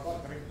from our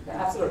own body.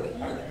 Absolutely.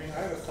 I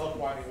have a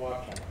self-winding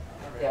watch on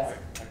my arm.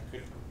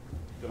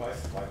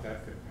 Devices like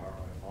that could power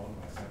my phone,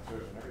 my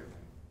sensors, and everything.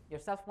 Your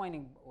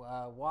self-winding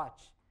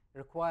watch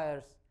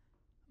requires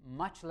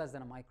much less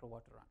than a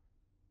microwatt to run.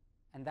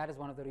 And that is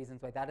one of the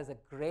reasons why that is a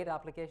great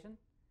application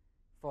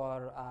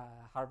for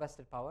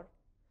harvested power,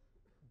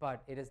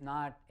 but it is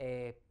not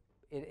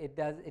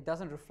it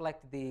doesn't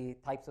reflect the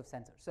types of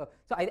sensors. So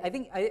I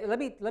think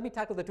let me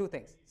tackle the two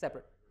things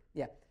separate.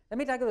 Yeah, let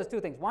me tackle those two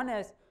things. One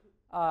is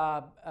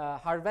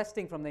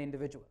harvesting from the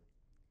individual.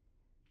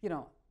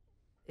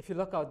 If you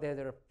look out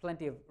there are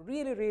plenty of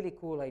really, really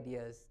cool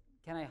ideas.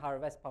 Can I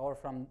harvest power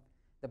from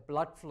the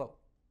blood flow,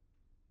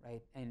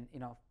 right? And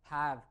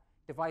have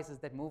devices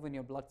that move in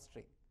your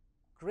bloodstream.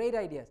 Great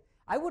ideas.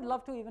 I would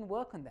love to even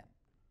work on them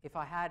if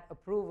I had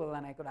approval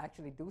and I could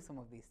actually do some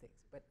of these things,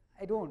 but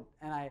I don't.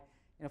 And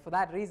for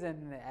that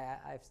reason,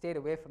 I've stayed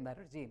away from that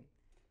regime.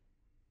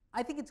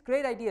 I think it's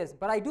great ideas,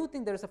 but I do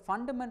think there's a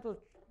fundamental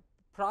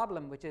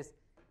problem, which is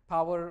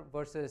power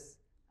versus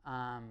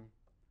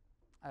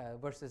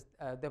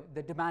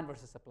the demand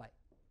versus supply.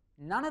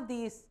 None of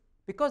these,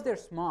 because they're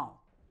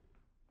small,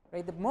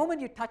 right? The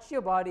moment you touch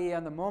your body,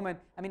 and the moment,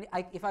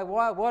 if I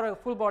wore a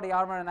full body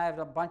armor and I have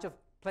a bunch of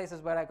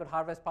places where I could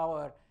harvest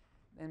power,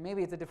 then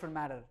maybe it's a different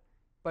matter.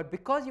 But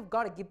because you've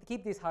got to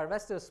keep these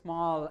harvesters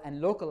small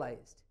and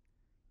localized,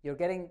 you're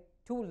getting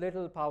too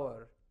little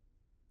power,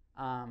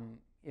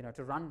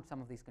 to run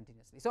some of these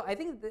continuously. So I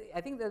think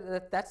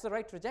that's the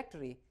right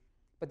trajectory,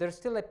 but there's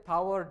still a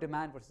power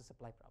demand versus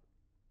supply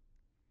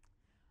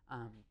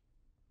problem.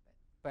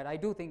 But I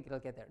do think it'll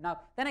get there. Now,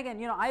 then again,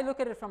 I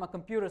look at it from a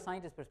computer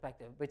scientist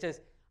perspective, which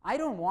is I'm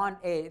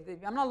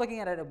not looking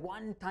at it as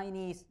one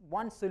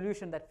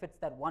solution that fits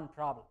that one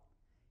problem.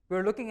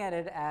 We're looking at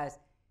it as,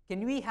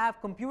 can we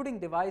have computing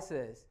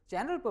devices,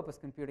 general purpose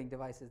computing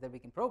devices that we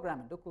can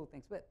program and do cool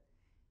things with,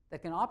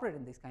 that can operate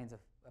in these kinds of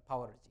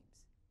power regimes?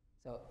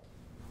 So.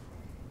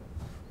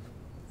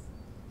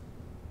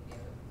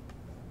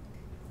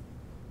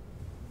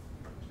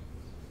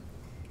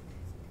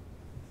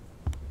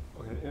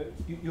 Okay,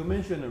 you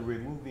mentioned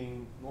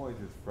removing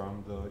noises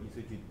from the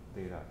ECG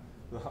data.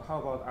 So how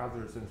about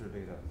other sensor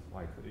data?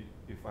 Like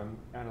if I'm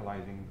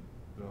analyzing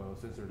the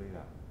sensor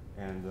data,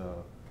 and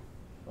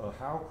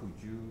how could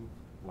you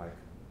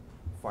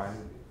find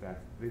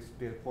that this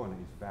data point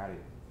is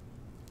valid?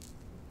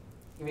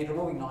 You mean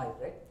removing noise,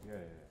 right? Yeah.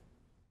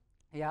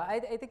 Yeah,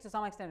 I think to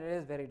some extent it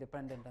is very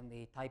dependent on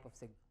the type of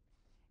signal.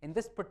 In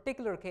this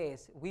particular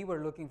case, we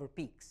were looking for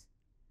peaks,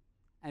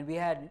 and we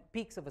had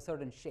peaks of a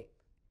certain shape.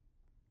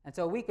 And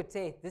so we could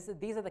say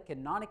these are the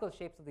canonical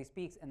shapes of these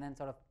peaks, and then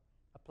sort of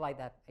apply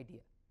that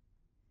idea.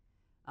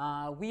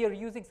 We are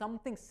using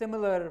something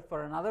similar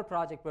for another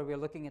project where we're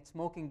looking at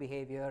smoking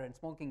behavior and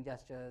smoking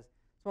gestures,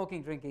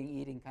 smoking, drinking,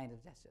 eating kind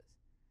of gestures.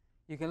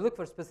 You can look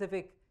for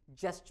specific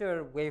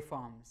gesture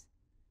waveforms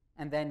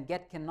and then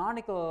get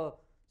canonical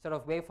sort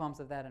of waveforms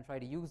of that and try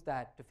to use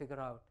that to figure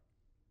out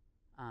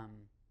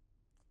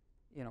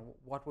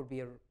what would be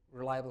a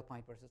reliable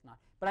point versus not.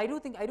 But I do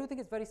think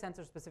it's very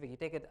sensor specific. You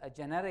take a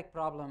generic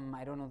problem,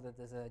 I don't know that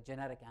there's a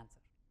generic answer.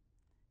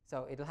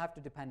 So it'll have to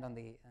depend on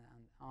the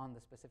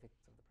specifics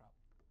of the problem.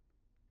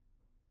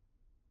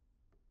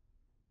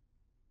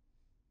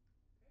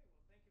 Okay,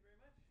 well, thank you very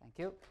much. Thank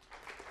you.